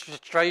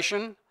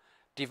administration,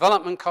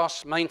 development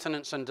costs,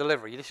 maintenance and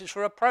delivery. This is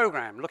for a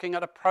program, looking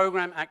at a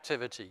program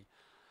activity.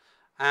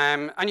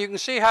 And you can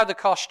see how the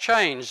costs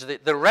change.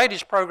 The red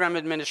is program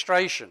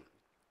administration.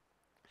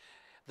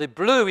 The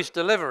blue is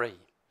delivery.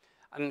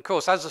 And of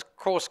course, as the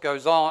course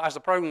goes on, as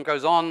the program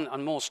goes on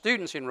and more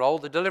students enroll,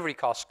 the delivery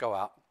costs go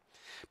up.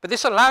 But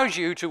this allows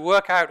you to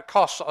work out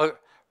costs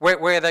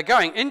where they're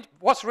going.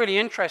 What's really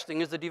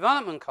interesting is the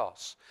development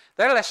costs.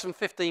 They're less than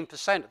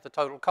 15% of the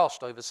total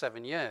cost over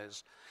 7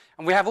 years.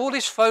 And we have all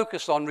this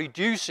focus on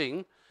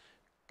reducing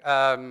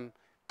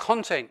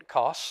content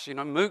costs, you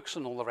know, MOOCs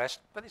and all the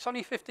rest, but it's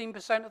only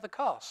 15% of the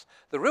cost.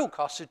 The real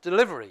cost is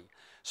delivery.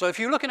 So if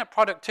you're looking at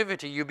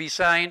productivity, you'd be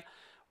saying,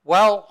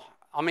 well,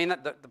 I mean,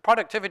 the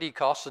productivity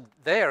costs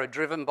are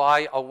driven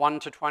by a 1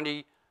 to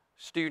 20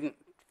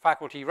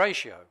 student-faculty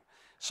ratio.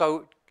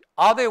 So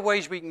are there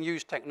ways we can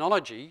use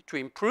technology to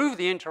improve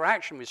the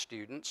interaction with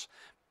students,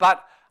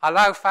 but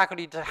allow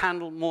faculty to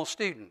handle more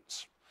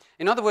students?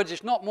 In other words,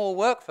 it's not more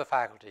work for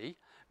faculty,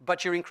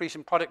 but you're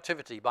increasing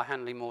productivity by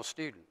handling more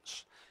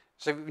students.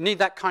 So we need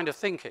that kind of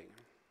thinking.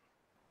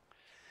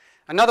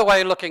 Another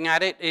way of looking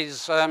at it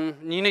is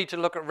you need to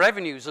look at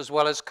revenues as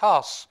well as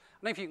costs.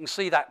 I don't know if you can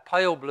see that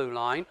pale blue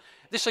line.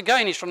 This,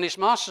 again, is from this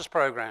master's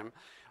program.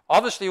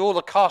 Obviously, all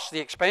the cost, the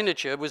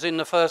expenditure, was in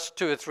the first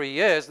 2 or 3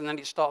 years, and then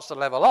it starts to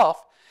level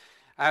off.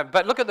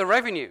 But look at the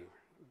revenue.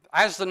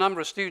 As the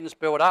number of students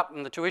build up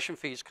and the tuition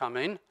fees come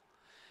in,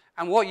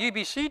 and what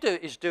UBC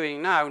is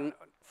doing now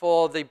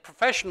for the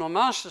professional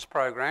master's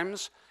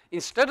programs,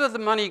 instead of the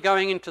money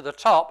going into the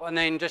top and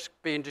then just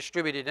being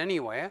distributed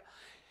anywhere,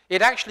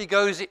 it actually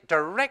goes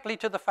directly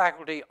to the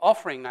faculty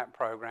offering that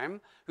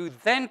program, who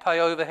then pay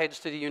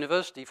overheads to the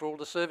university for all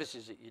the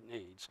services that it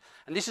needs.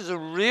 And this is a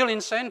real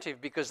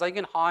incentive because they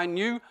can hire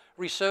new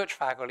research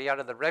faculty out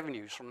of the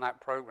revenues from that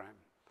program.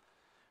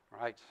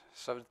 Right?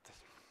 So,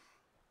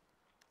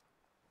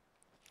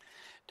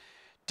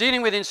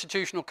 dealing with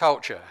institutional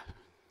culture.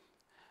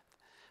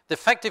 The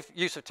effective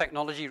use of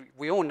technology,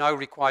 we all know,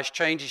 requires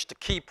changes to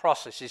key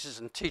processes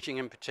and teaching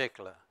in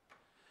particular.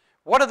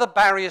 What are the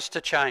barriers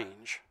to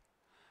change?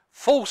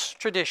 False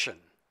tradition.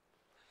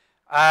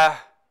 I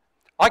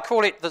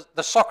call it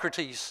the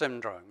Socrates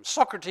syndrome.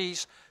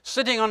 Socrates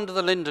sitting under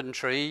the linden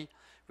tree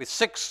with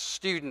 6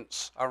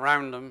 students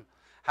around them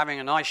having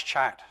a nice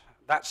chat.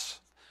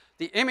 That's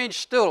the image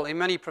still in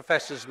many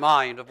professors'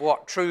 mind of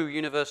what true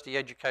university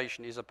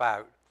education is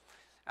about.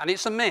 And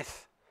it's a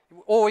myth. It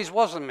always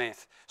was a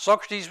myth.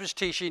 Socrates was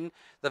teaching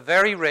the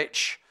very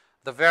rich,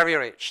 the very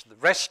rich. The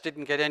rest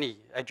didn't get any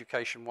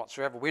education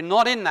whatsoever. We're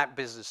not in that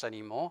business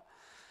anymore.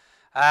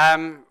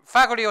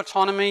 Faculty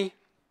autonomy,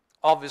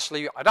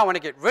 obviously, I don't want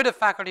to get rid of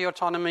faculty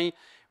autonomy,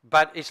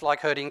 but it's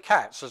like herding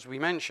cats, as we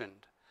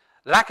mentioned.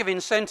 Lack of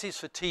incentives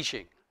for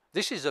teaching.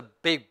 This is a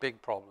big,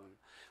 big problem.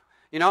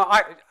 You know,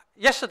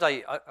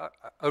 yesterday,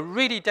 a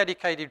really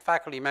dedicated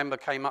faculty member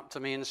came up to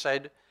me and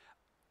said,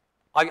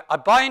 I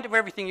buy into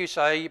everything you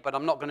say, but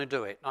I'm not going to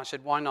do it. And I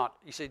said, why not?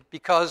 He said,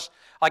 because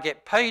I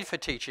get paid for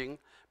teaching,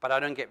 but I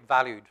don't get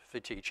valued for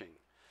teaching.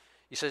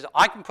 He says,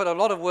 I can put a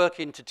lot of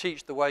work in to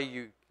teach the way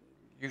you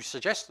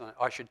suggest that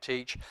I should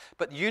teach,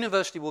 but the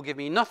university will give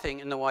me nothing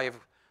in the way of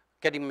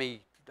getting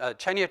me a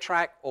tenure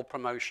track or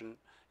promotion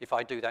if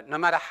I do that. No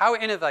matter how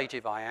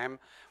innovative I am,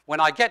 when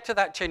I get to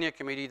that tenure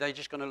committee, they're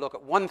just going to look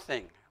at one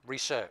thing,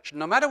 research.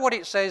 No matter what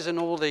it says in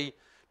all the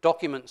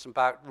documents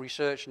about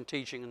research and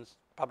teaching and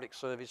public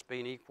service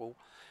being equal,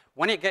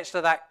 when it gets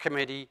to that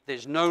committee,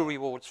 there's no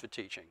rewards for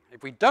teaching.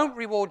 If we don't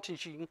reward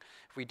teaching,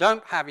 if we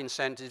don't have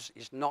incentives,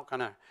 you're not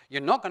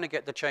going to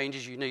get the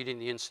changes you need in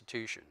the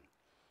institution.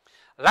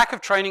 Lack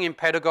of training in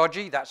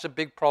pedagogy, that's a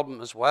big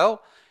problem as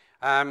well.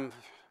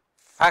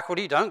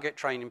 Faculty don't get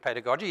trained in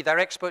pedagogy. They're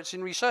experts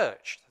in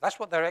research. That's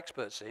what they're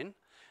experts in.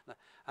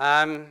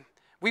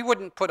 We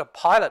wouldn't put a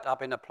pilot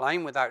up in a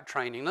plane without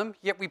training them,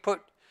 yet we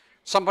put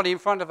somebody in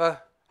front of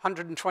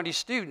 120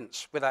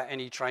 students without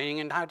any training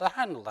in how to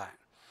handle that.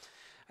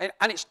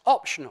 And it's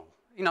optional.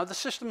 You know, the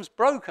system's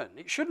broken.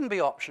 It shouldn't be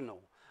optional.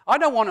 I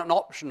don't want an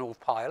optional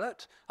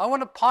pilot. I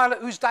want a pilot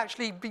who's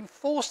actually been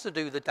forced to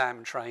do the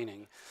damn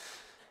training.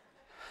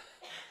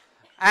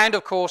 And,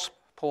 of course,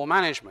 poor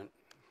management.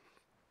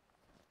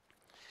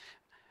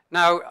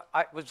 Now,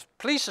 I was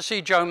pleased to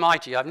see Jo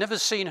Mighty. I've never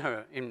seen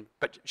her,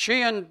 but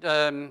she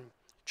and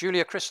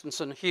Julia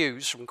Christensen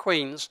Hughes from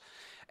Queen's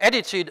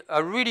edited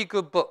a really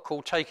good book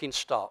called Taking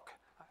Stock.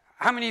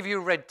 How many of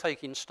you read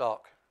Taking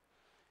Stock?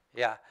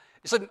 Yeah,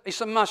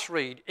 it's a must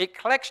read. It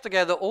collects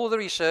together all the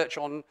research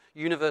on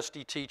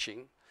university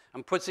teaching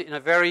and puts it in a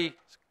very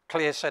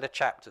clear set of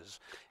chapters.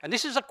 And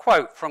this is a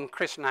quote from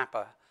Chris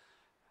Napper,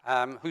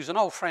 who's an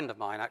old friend of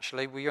mine,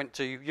 actually. We went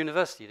to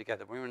university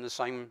together. We were in the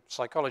same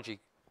psychology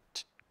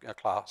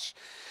class.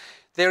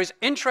 There is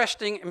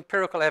interesting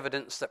empirical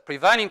evidence that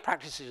prevailing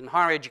practices in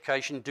higher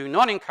education do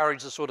not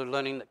encourage the sort of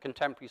learning that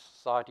contemporary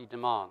society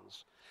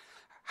demands.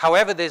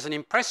 However, there's an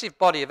impressive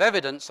body of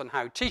evidence on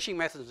how teaching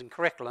methods and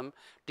curriculum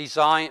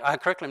design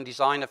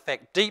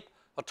affect deep,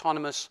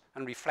 autonomous,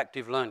 and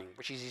reflective learning,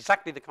 which is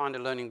exactly the kind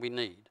of learning we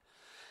need.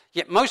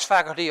 Yet most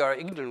faculty are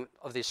ignorant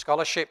of this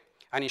scholarship,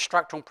 and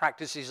instructional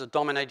practices are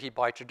dominated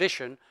by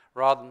tradition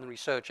rather than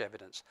research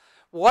evidence.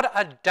 What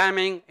a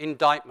damning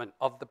indictment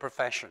of the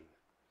profession.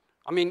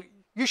 I mean,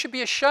 you should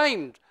be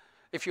ashamed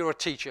if you're a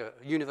teacher,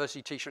 a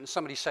university teacher, and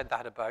somebody said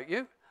that about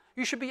you.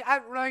 You should be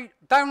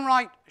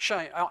downright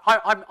ashamed.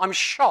 I'm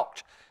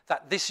shocked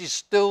that this is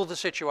still the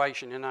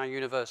situation in our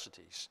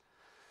universities.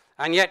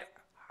 And yet,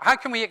 how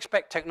can we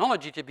expect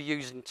technology to be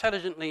used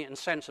intelligently and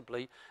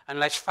sensibly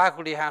unless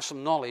faculty have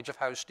some knowledge of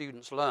how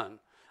students learn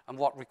and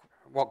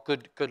what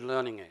good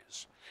learning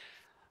is?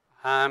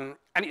 And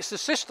it's the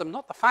system,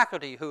 not the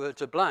faculty, who are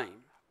to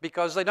blame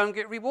because they don't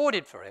get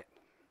rewarded for it.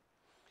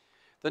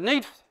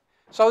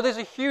 So there's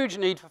a huge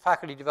need for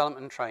faculty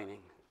development and training.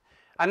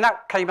 And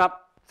that came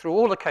up through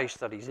all the case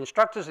studies.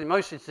 Instructors in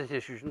most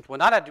institutions were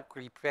not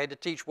adequately prepared to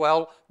teach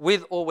well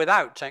with or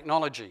without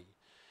technology.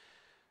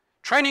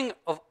 Training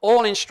of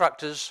all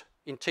instructors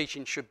in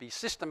teaching should be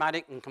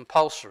systematic and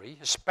compulsory,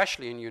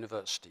 especially in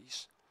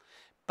universities.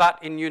 But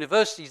in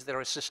universities, there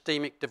are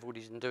systemic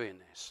difficulties in doing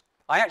this.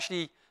 I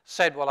actually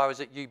said while I was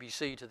at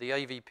UBC to the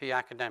AVP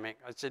academic,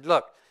 I said,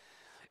 look,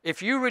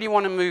 if you really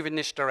want to move in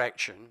this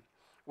direction,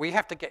 we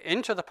have to get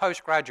into the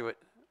postgraduate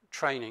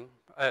training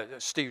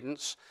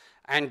students,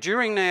 and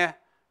during their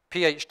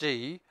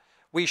PhD,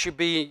 we should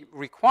be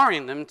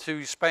requiring them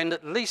to spend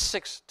at least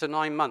 6 to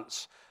 9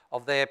 months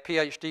of their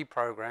PhD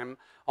program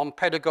on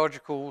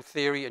pedagogical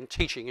theory and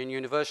teaching in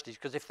universities,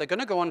 because if they're going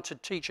to go on to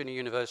teach in a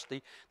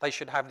university, they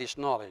should have this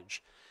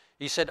knowledge.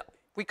 He said,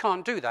 we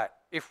can't do that.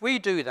 If we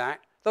do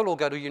that, they'll all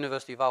go to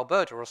University of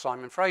Alberta or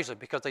Simon Fraser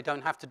because they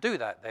don't have to do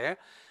that there.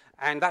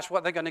 And that's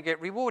what they're going to get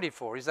rewarded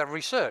for, is their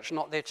research,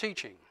 not their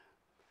teaching.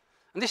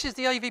 And this is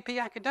the AVP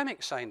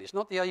academics saying this,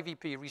 not the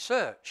AVP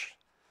research.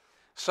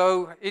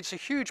 So it's a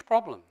huge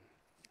problem.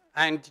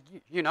 And,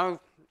 you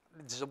know,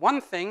 there's one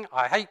thing,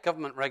 I hate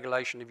government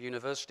regulation of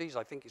universities.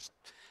 I think it's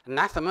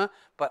anathema,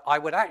 but I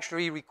would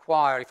actually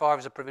require, if I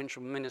was a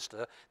provincial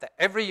minister, that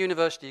every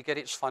university to get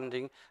its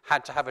funding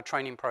had to have a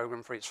training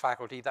program for its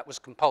faculty that was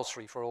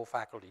compulsory for all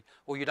faculty,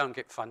 or you don't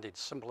get funded,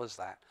 simple as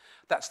that.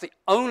 That's the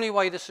only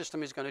way the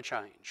system is going to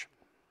change.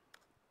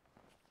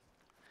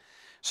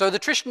 So the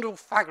traditional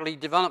faculty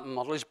development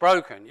model is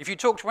broken. If you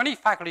talk to any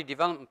faculty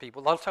development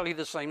people, they'll tell you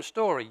the same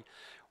story.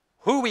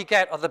 Who we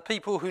get are the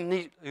people who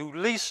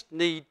least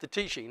need the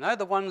teaching. They're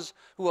the ones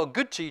who are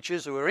good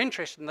teachers, who are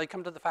interested, and they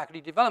come to the faculty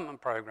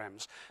development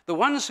programs. The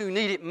ones who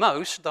need it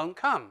most don't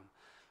come,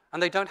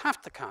 and they don't have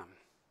to come.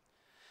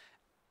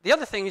 The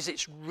other thing is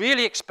it's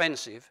really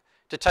expensive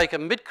to take a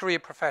mid-career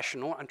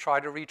professional and try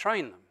to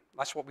retrain them.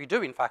 That's what we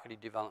do in faculty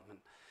development.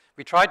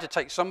 We try to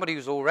take somebody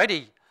who's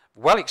already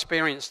well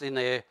experienced in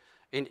their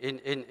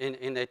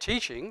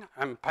teaching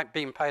and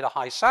being paid a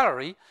high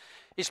salary.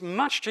 It's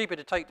much cheaper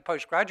to take the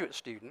postgraduate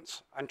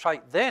students and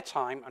take their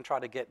time and try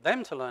to get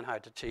them to learn how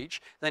to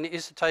teach than it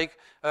is to take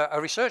a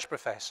research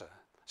professor.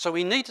 So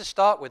we need to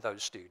start with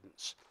those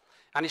students.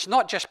 And it's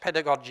not just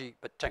pedagogy,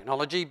 but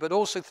technology, but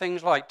also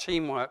things like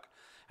teamwork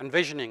and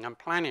visioning and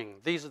planning.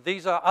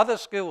 These are other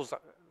skills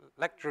that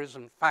lecturers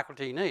and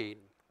faculty need.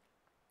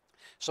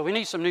 So we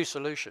need some new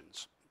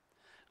solutions.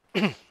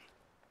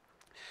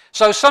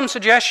 So some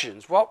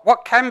suggestions.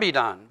 What can be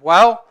done?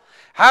 Well,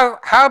 how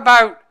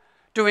about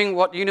doing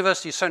what the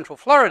University of Central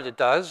Florida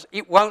does?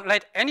 It won't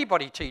let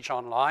anybody teach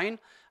online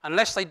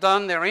unless they've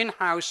done their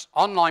in-house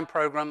online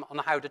program on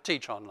how to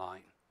teach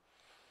online.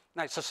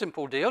 Now, it's a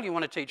simple deal. You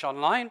want to teach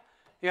online,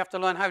 you have to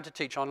learn how to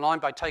teach online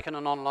by taking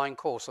an online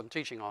course on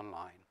teaching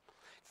online.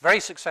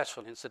 Very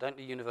successful,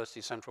 incidentally,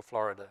 University of Central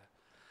Florida.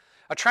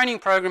 A training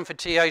program for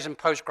TAs and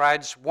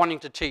postgrads wanting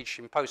to teach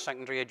in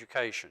post-secondary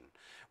education.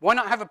 Why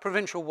not have a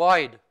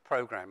provincial-wide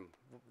program?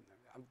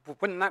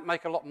 Wouldn't that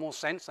make a lot more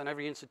sense than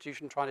every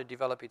institution trying to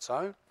develop its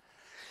own?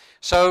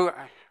 So,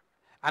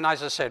 and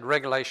as I said,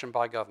 regulation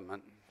by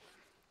government.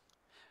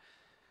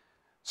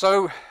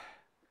 So,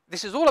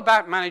 this is all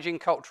about managing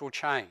cultural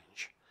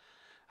change.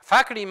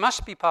 Faculty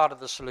must be part of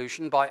the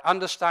solution by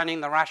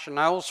understanding the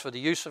rationales for the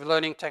use of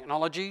learning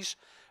technologies,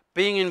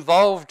 being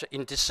involved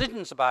in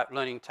decisions about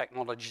learning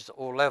technologies at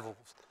all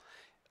levels.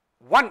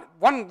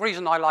 One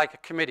reason I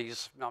like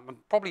committees, I'm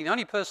probably the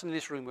only person in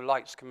this room who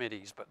likes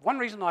committees, but one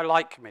reason I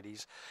like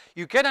committees,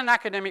 you get an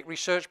academic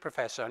research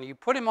professor and you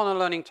put him on a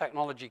learning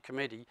technology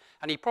committee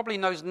and he probably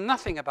knows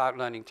nothing about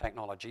learning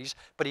technologies,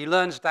 but he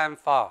learns damn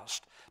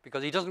fast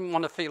because he doesn't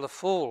want to feel a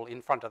fool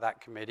in front of that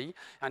committee,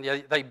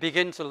 and they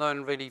begin to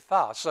learn really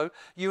fast. So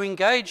you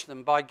engage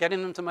them by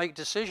getting them to make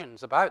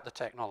decisions about the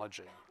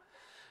technology.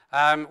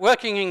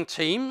 Working in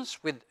teams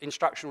with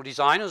instructional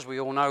designers,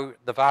 we all know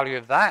the value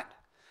of that.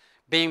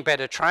 Being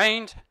better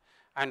trained,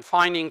 and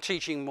finding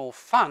teaching more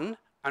fun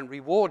and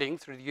rewarding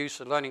through the use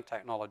of learning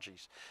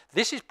technologies.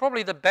 This is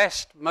probably the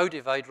best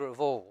motivator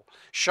of all,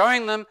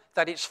 showing them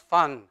that it's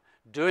fun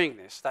doing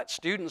this, that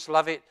students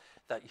love it,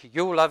 that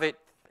you'll love it,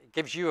 it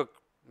gives you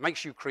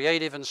makes you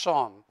creative and so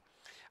on.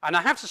 And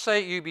I have to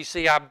say at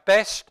UBC, our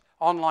best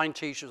online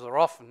teachers are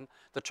often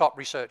the top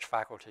research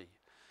faculty.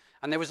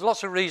 And there was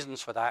lots of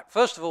reasons for that.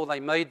 First of all, they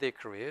made their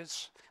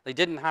careers. They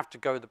didn't have to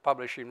go the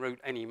publishing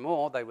route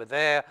anymore. They were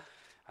there.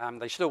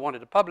 They still wanted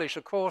to publish,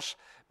 of course,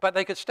 but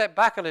they could step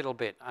back a little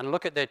bit and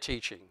look at their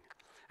teaching.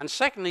 And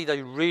secondly,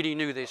 they really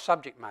knew their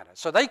subject matter.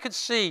 So they could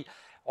see,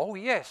 oh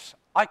yes,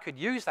 I could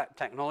use that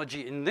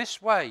technology in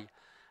this way.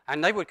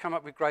 And they would come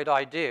up with great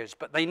ideas.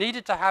 But they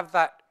needed to have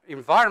that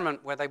environment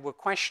where they were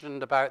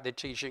questioned about their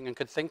teaching and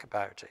could think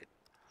about it.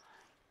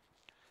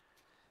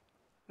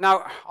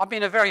 Now, I've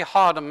been very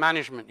hard on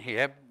management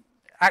here.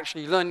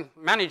 Actually,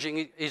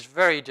 managing is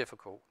very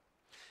difficult.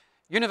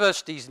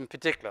 Universities in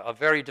particular are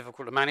very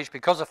difficult to manage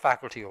because of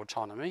faculty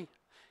autonomy.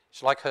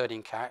 It's like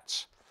herding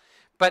cats.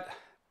 But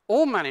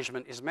all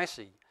management is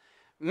messy.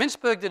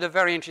 Mintzberg did a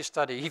very interesting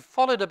study. He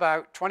followed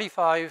about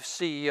 25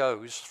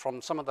 CEOs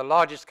from some of the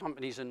largest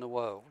companies in the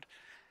world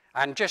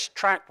and just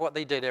tracked what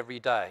they did every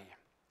day.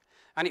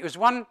 And it was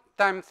one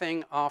damn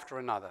thing after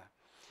another.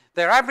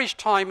 Their average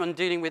time on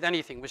dealing with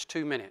anything was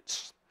 2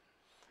 minutes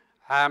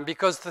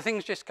because the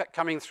things just kept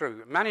coming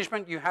through.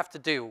 Management, you have to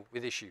deal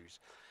with issues.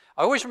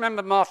 I always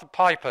remember Martha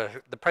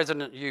Piper, the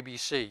president of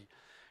UBC.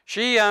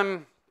 She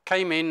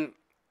came in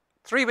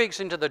 3 weeks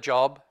into the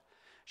job.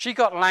 She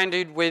got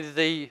landed with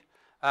the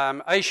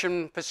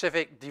Asian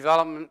Pacific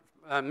Development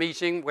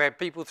meeting where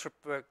people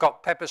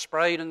got pepper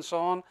sprayed and so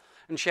on.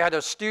 And she had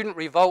a student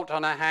revolt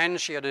on her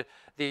hands. She had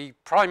the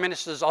Prime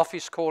Minister's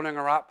office calling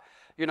her up.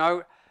 You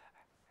know,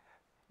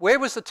 where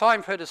was the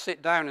time for her to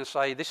sit down and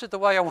say, this is the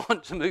way I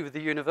want to move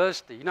the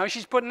university? You know,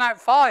 she's putting out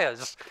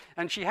fires,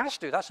 and she has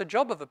to. That's the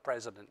job of a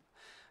president.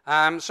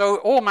 So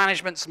all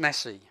management's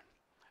messy.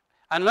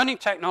 And learning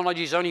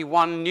technology is only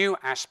one new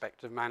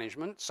aspect of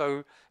management.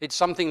 So it's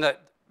something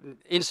that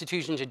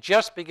institutions are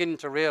just beginning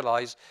to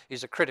realize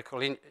is a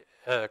critical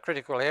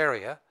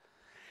area.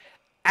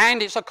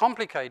 And it's a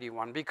complicated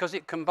one because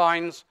it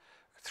combines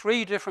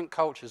 3 different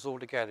cultures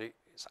altogether.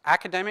 It's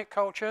academic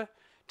culture,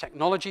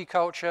 technology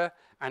culture,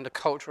 and a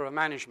culture of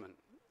management.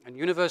 And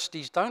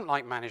universities don't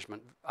like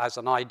management as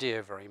an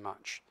idea very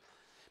much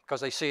because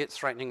they see it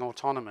threatening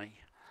autonomy.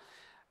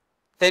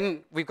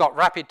 Then we've got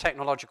rapid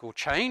technological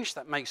change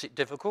that makes it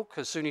difficult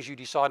because as soon as you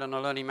decide on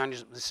a learning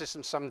management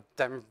system, some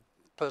damn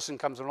person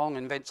comes along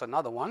and invents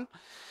another one.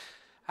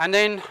 And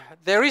then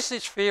there is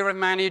this fear of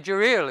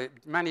managerialism,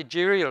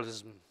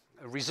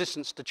 a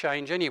resistance to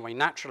change anyway,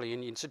 naturally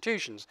in the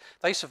institutions.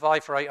 They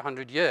survive for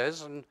 800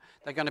 years and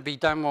they're going to be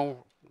damn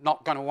well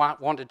not going to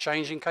want to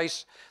change in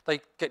case they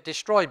get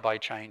destroyed by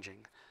changing.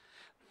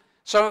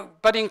 So,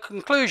 but in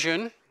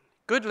conclusion,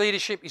 good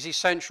leadership is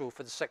essential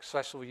for the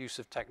successful use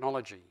of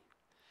technology.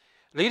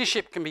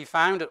 Leadership can be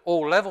found at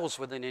all levels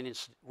within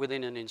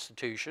an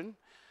institution.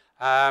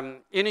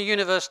 In a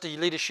university,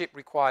 leadership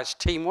requires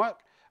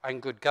teamwork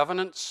and good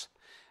governance.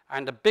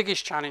 And the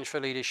biggest challenge for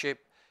leadership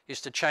is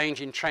to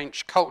change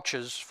entrenched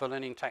cultures for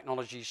learning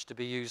technologies to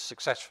be used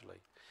successfully.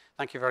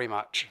 Thank you very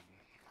much.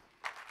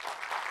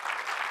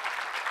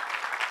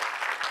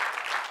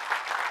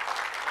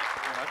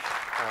 Thank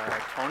you very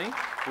much, Tony.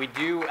 We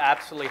do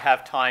absolutely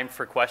have time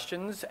for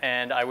questions,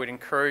 and I would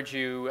encourage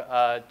you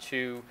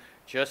to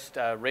just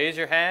raise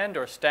your hand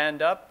or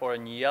stand up or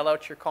yell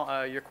out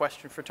your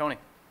question for Tony.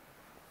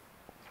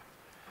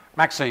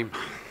 Maxime.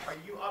 Are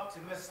you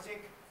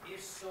optimistic?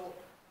 If so,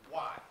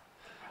 why?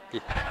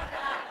 Yeah.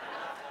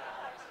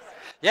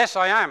 Yes,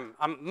 I am.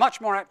 I'm much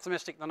more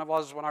optimistic than I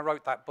was when I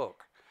wrote that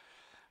book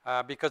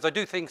because I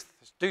do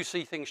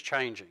see things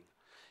changing.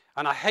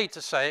 And I hate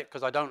to say it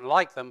because I don't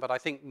like them, but I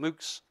think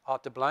MOOCs are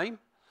to blame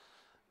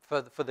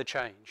for the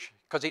change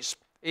because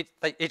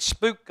it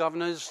spooked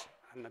governors,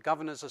 and the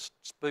governors are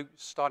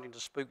starting to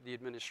spook the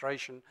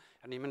administration,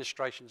 and the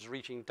administration is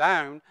reaching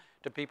down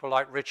to people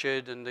like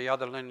Richard and the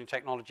other learning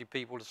technology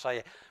people to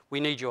say,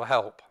 we need your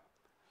help.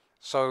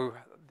 So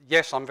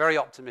yes, I'm very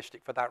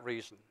optimistic for that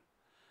reason.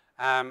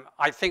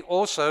 I think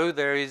also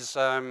there is,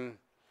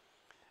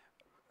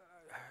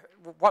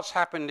 what's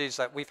happened is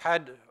that we've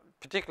had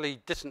particularly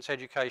distance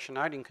education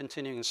out in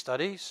continuing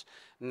studies.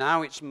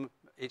 Now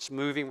it's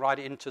moving right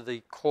into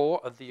the core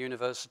of the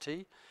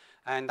university.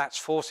 And that's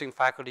forcing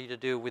faculty to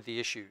deal with the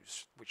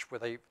issues, which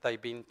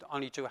they've been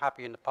only too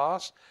happy in the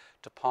past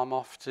to palm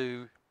off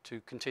to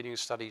continuing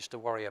studies to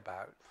worry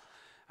about.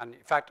 And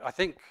in fact, I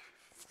think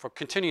for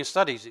continuing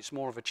studies, it's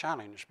more of a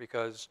challenge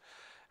because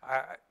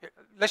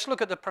let's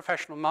look at the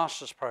professional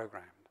master's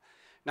program.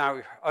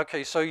 Now,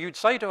 okay, so you'd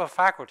say to a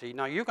faculty,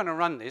 now you're going to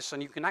run this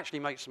and you can actually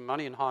make some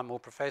money and hire more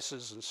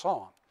professors and so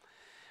on.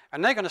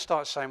 And they're going to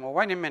start saying, well,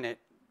 wait a minute,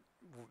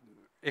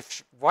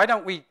 why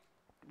don't we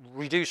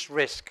reduce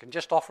risk and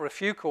just offer a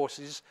few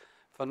courses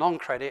for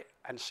non-credit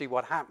and see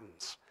what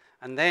happens?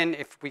 And then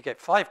if we get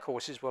 5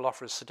 courses, we'll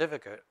offer a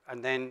certificate.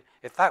 And then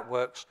if that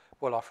works,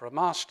 we'll offer a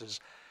master's.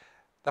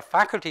 The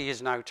faculty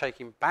is now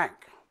taking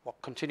back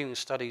what continuing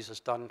studies has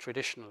done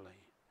traditionally.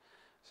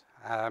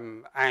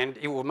 And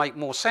it will make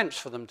more sense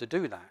for them to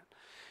do that.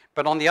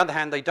 But on the other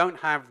hand, they don't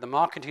have the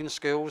marketing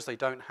skills, they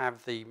don't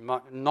have the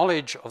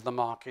knowledge of the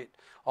market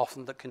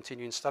often that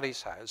continuing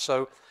studies has.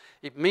 So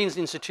it means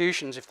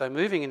institutions, if they're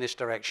moving in this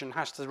direction,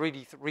 has to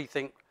really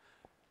rethink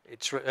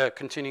its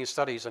continuing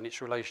studies and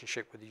its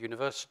relationship with the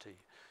university.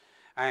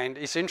 And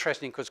it's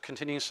interesting because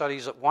continuing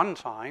studies at one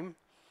time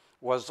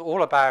was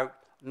all about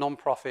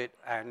non-profit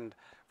and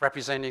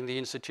representing the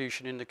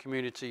institution in the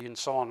community and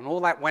so on. And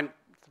all that went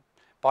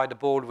by the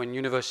board when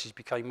universities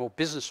became more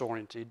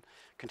business-oriented.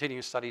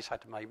 Continuing studies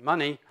had to make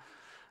money.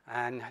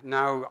 And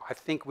now I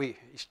think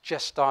it's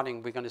just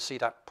starting. We're going to see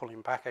that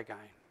pulling back again.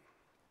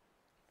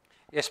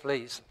 Yes,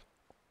 please.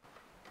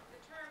 The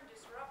term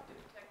disruptive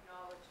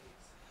technology.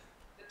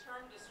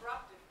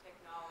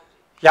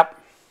 Yep.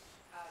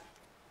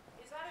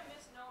 Is that a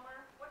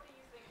misnomer? What do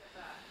you think of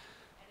that?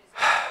 And is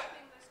that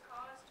helping this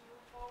cause to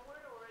move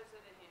forward, or is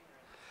it a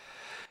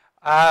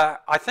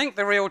hindrance? I think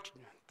the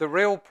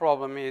real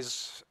problem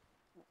is,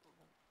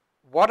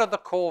 what are the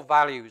core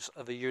values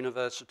of a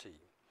university?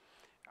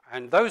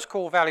 And those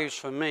core values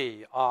for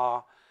me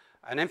are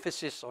an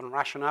emphasis on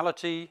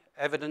rationality,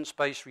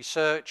 evidence-based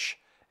research,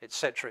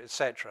 etc.,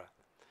 etc.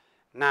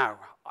 Now,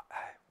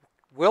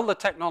 will the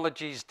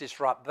technologies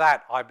disrupt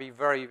that?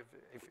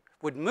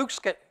 Would MOOCs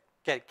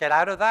get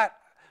out of that,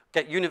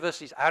 get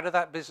universities out of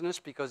that business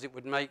because it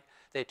would make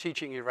their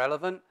teaching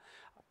irrelevant?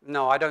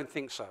 No, I don't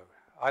think so.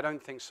 I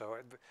don't think so.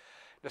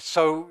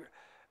 So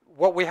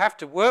what we have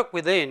to work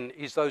within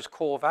is those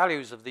core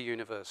values of the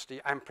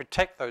university and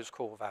protect those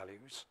core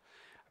values,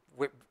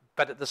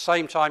 but at the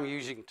same time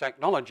using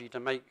technology to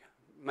make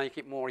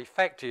it more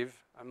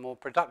effective and more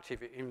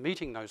productive in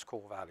meeting those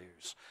core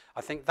values.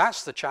 I think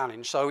that's the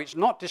challenge. So it's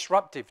not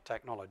disruptive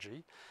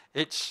technology,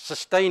 it's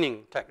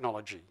sustaining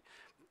technology,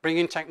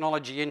 bringing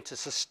technology in to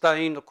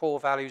sustain the core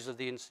values of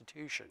the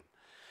institution.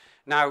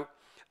 Now,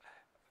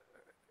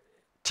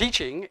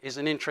 teaching is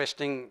an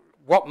interesting,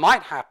 what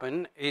might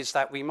happen is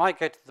that we might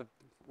get to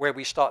where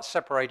we start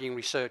separating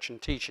research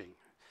and teaching,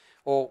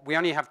 or we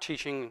only have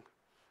teaching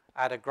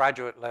at a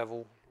graduate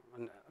level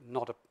and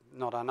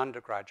not an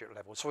undergraduate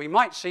level. So we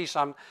might see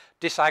some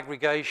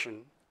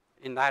disaggregation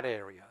in that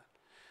area.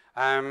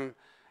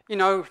 You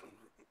know,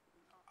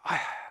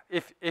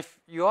 if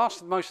you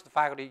ask most of the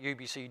faculty at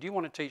UBC, do you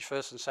want to teach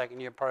first and second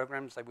year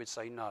programs? They would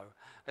say no.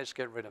 Let's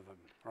get rid of them,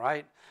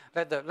 right?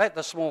 Let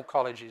the small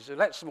colleges,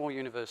 let small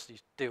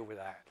universities deal with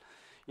that.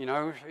 You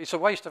know, it's a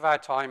waste of our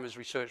time as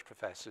research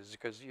professors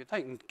because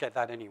they can get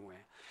that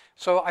anywhere.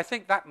 So I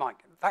think that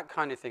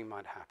kind of thing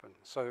might happen.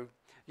 So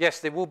yes,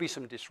 there will be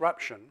some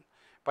disruption,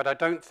 but I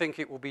don't think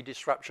it will be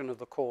disruption of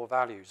the core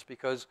values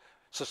because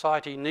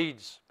society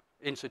needs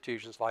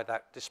institutions like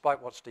that,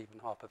 despite what Stephen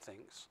Harper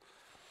thinks.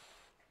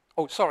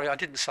 Oh, sorry, I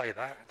didn't say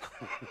that.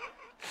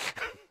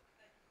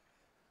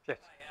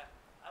 Yes.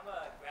 I'm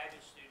a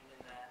graduate student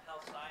in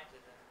health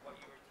sciences, and what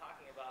you were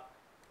talking about,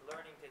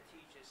 learning to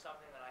teach, is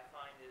something that I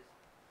find is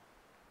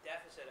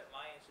deficit at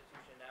my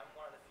institution. I'm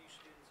one of the few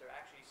students that are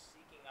actually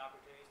seeking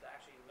opportunities to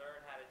actually learn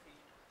how to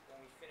teach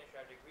when we finish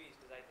our degrees,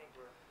 because I think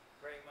we're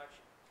very much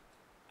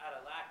out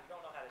of lack. We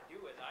don't know how to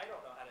do it. I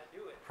don't know how to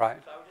do it.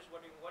 Right. So I was just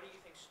wondering, what do you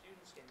think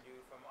students can do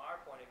from our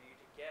point of view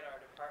to get our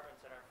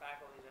departments and our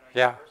faculties and our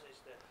universities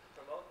to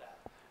promote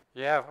that?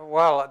 Yeah,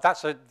 well,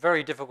 that's a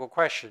very difficult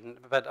question,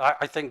 but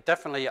I think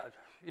definitely,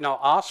 you know,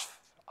 ask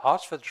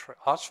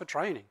for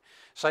training.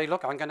 Say,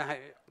 look, I'm going to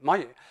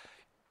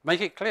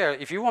make it clear,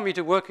 if you want me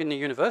to work in the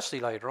university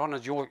later on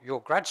as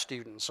your grad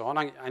student and so on,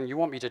 and you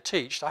want me to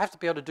teach, I have to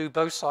be able to do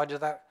both sides of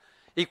that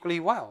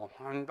equally well.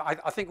 And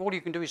I think all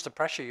you can do is to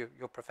pressure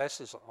your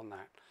professors on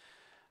that.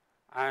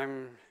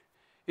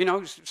 You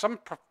know, some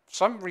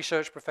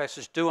research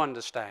professors do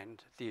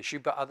understand the issue,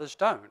 but others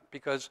don't,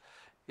 because,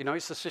 you know,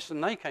 it's the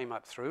system they came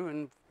up through,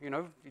 and, you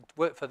know, it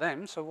worked for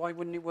them, so why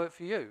wouldn't it work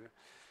for you?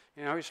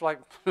 You know, it's like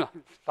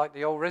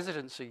the old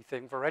residency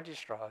thing for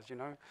registrars, you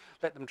know,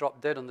 let them drop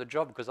dead on the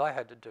job because I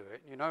had to do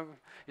it, you know.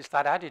 It's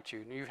that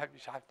attitude,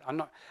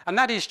 and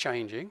that is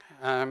changing,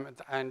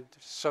 and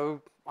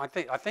so I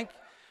think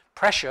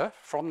pressure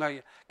from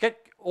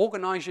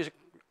organize your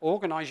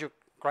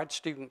grad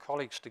student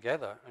colleagues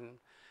together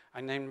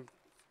and then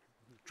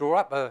draw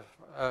up a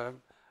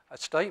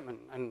statement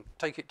and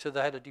take it to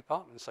the head of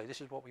department and say,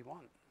 this is what we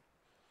want.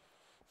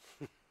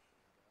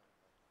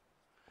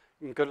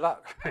 Good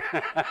luck.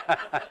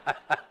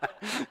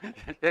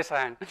 Yes,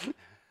 Anne. Tony,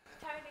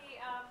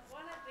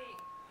 one of the,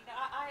 you know,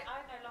 I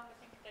no longer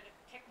think that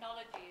technology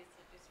technology is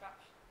a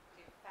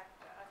disruptive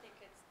factor. I think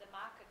it's the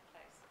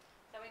marketplace.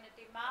 So in a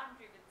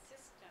demand-driven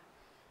system,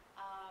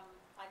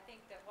 I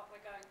think that what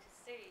we're going to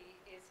see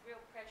is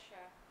real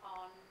pressure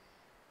on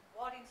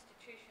what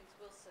institutions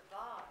will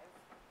survive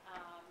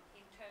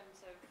in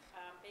terms of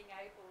being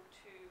able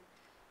to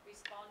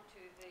respond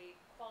to the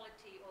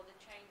quality or the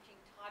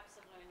changing types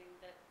of learning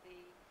that the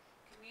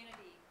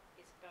community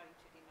is going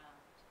to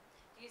demand.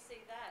 Do you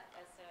see that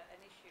as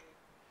an issue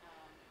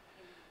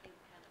in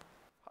Canada?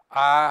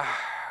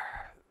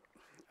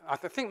 I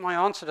think my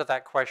answer to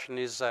that question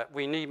is that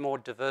we need more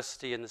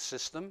diversity in the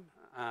system.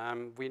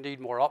 We need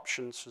more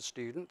options for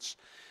students.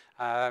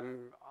 I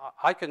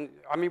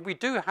mean, we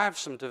do have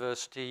some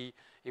diversity,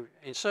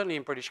 certainly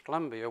in British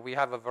Columbia. We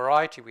have a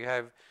variety. We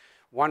have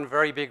one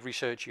very big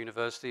research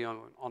university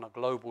on a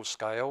global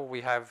scale.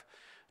 We have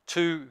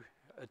two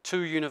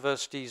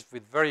universities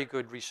with very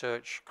good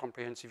research,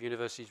 comprehensive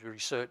universities with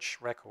research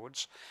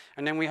records.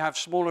 And then we have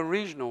smaller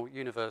regional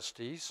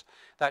universities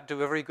that do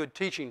a very good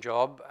teaching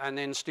job, and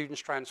then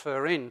students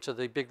transfer into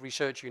the big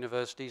research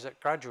universities at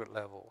graduate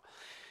level.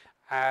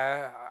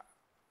 I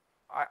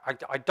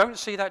don't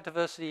see that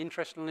diversity,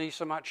 interestingly,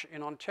 so much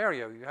in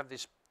Ontario. You have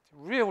this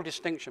real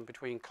distinction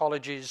between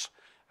colleges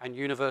and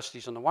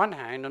universities on the one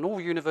hand, and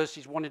all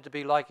universities wanted to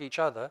be like each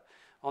other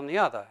on the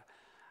other.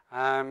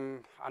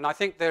 And I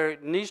think there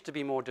needs to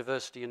be more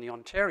diversity in the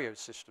Ontario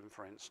system,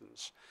 for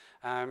instance.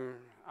 And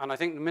I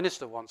think the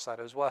minister wants that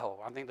as well.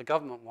 I think the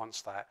government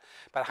wants that.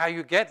 But how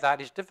you get that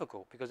is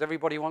difficult, because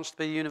everybody wants to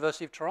be the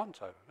University of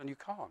Toronto, and you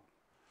can't.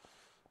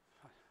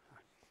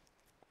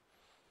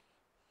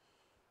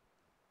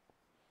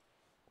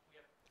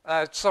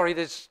 Sorry,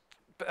 there's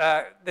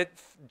the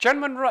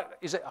gentleman, right,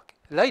 is it a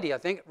lady, I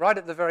think, right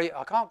at the very,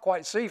 I can't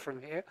quite see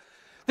from here.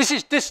 This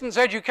is distance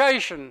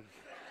education.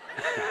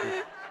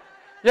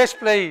 Yes,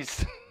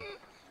 please.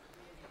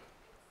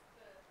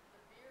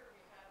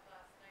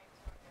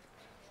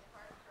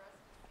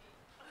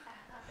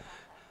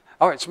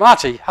 Oh, it's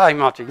Marty. Hi,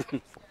 Marty.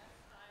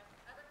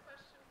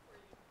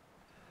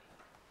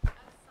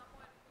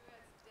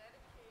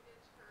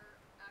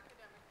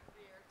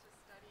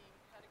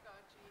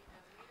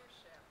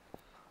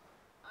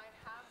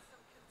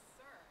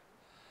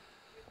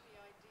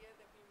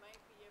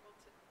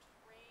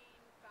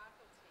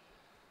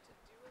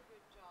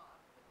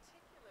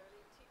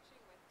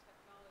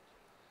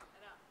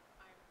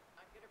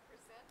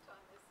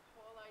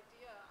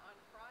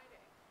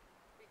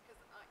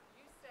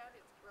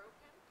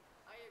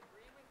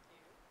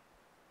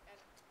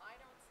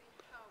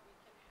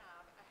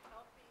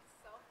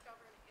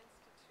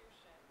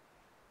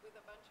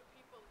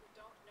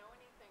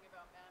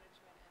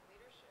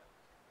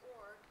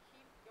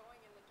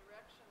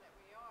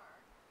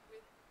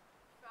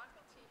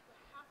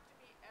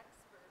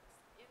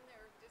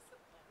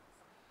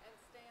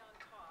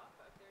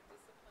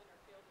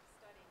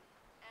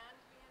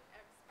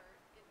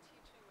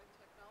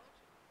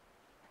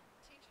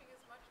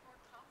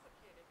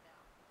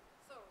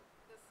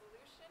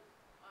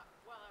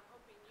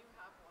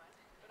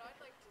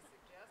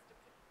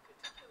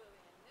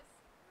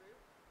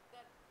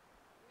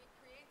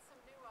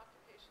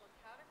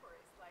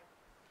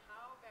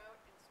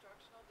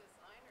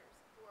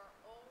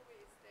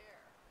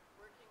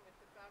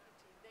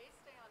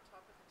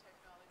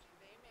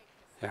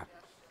 Yeah.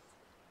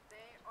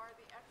 They are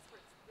the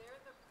experts.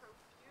 They're the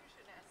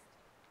perfusionist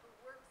who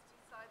works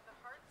beside the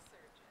heart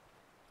surgeon.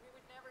 We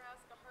would never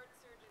ask a heart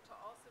surgeon to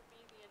also be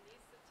the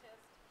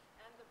anesthetist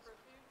and the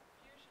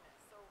perfusionist.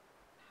 So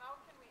how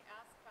can we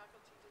ask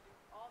faculty to do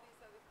all these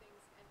other things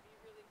and be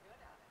really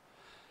good at it?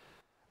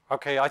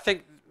 Okay, I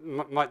think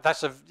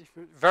that's a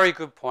very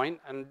good point,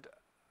 and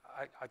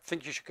I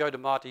think you should go to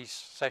Marty's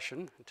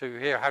session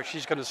to hear how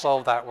she's going to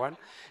solve that one.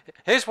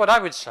 Here's what I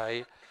would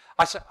say.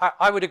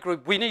 I would agree,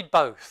 we need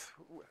both.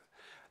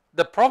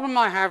 The problem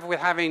I have with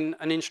having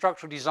an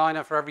instructional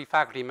designer for every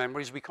faculty member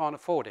is we can't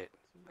afford it.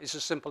 It's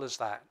as simple as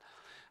that.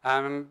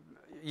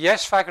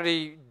 Yes,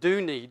 faculty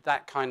do need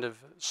that kind of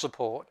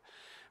support,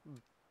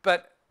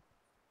 but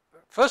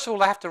first of all,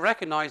 they have to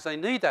recognize they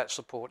need that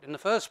support in the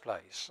first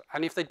place.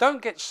 And if they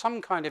don't get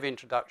some kind of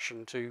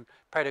introduction to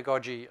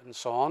pedagogy and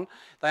so on,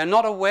 they're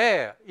not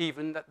aware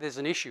even that there's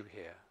an issue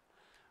here.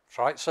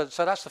 Right? So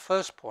that's the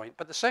first point.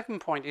 But the second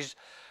point is,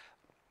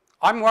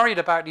 I'm worried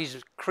about these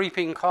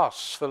creeping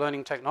costs for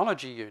learning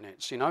technology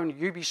units. You know,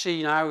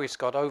 UBC now has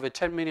got over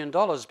 $10 million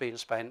being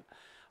spent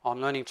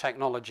on learning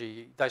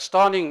technology. They're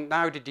starting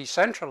now to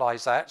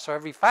decentralize that, so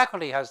every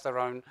faculty has their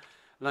own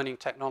learning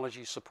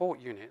technology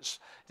support units.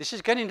 This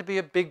is getting to be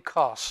a big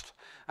cost,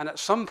 and at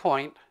some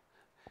point,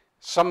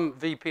 some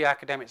VP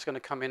academic is going to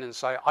come in and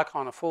say, I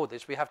can't afford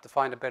this, we have to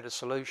find a better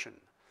solution.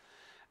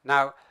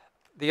 Now,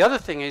 the other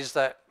thing is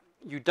that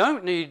you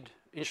don't need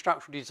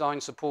instructional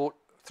design support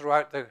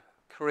throughout the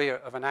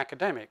career of an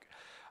academic.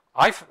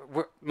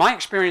 My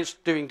experience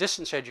doing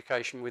distance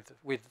education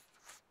with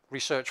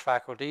research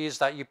faculty is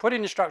that you put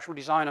an instructional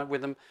designer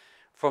with them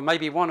for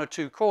maybe 1 or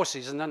 2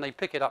 courses, and then they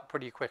pick it up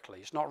pretty quickly.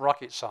 It's not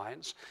rocket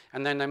science,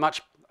 and then they're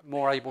much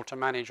more able to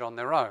manage on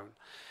their own.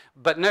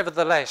 But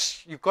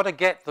nevertheless, you've got to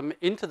get them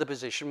into the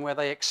position where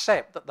they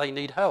accept that they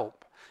need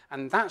help.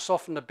 And that's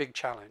often a big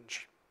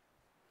challenge.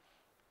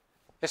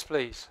 Yes,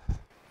 please.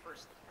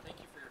 First, thank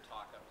you for your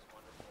talk. That was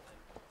wonderful.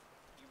 And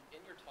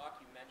in your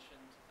talk, you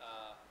mentioned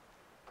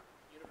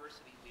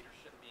university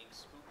leadership being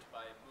spooked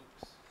by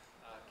MOOCs.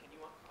 Can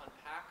you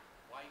unpack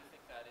why you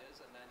think that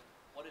is? And then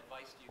what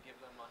advice do you give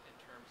them in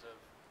terms of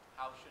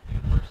how should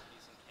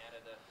universities in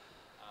Canada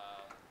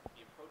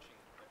be approaching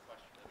the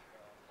question of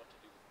what to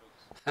do with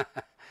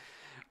MOOCs?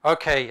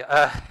 Okay,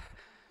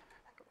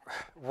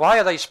 why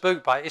are they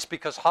spooked by it? It's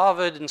because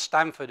Harvard and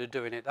Stanford are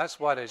doing it. That's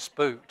why they're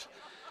spooked.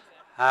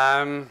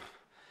 And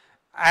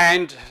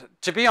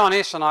to be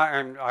honest, and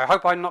I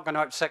hope I'm not going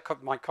to upset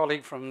my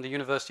colleague from the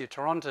University of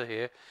Toronto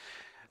here,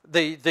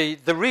 the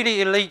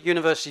really elite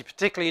universities,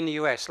 particularly in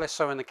the US, less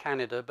so in the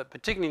Canada, but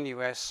particularly in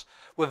the US,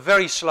 were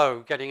very slow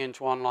getting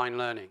into online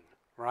learning,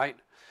 right?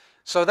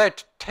 So they're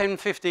 10,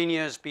 15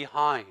 years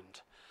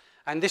behind.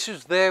 And this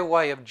is their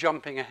way of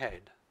jumping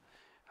ahead.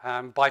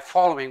 By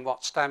following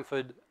what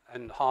Stanford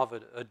and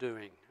Harvard are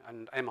doing,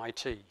 and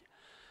MIT.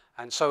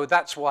 And so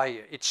that's why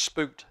it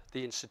spooked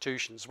the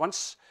institutions.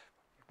 Once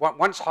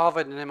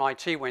Harvard and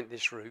MIT went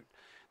this route,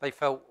 they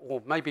felt,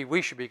 well, maybe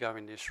we should be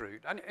going this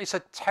route. And it's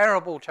a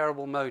terrible,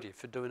 terrible motive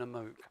for doing a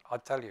MOOC, I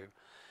tell you.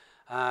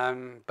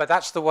 But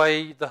that's the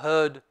way the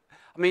herd,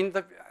 I mean,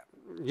 the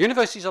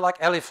universities are like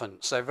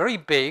elephants. They're very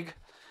big,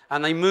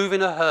 and they move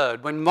in a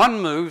herd. When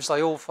one moves,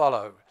 they all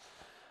follow.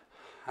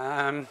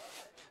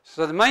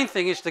 So the main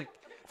thing is to,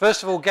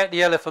 first of all, get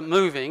the elephant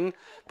moving,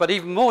 but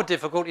even more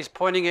difficult is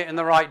pointing it in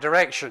the right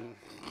direction.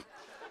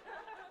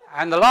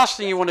 And the last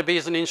thing you want to be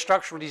is an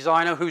instructional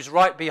designer who's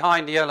right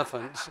behind the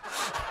elephant.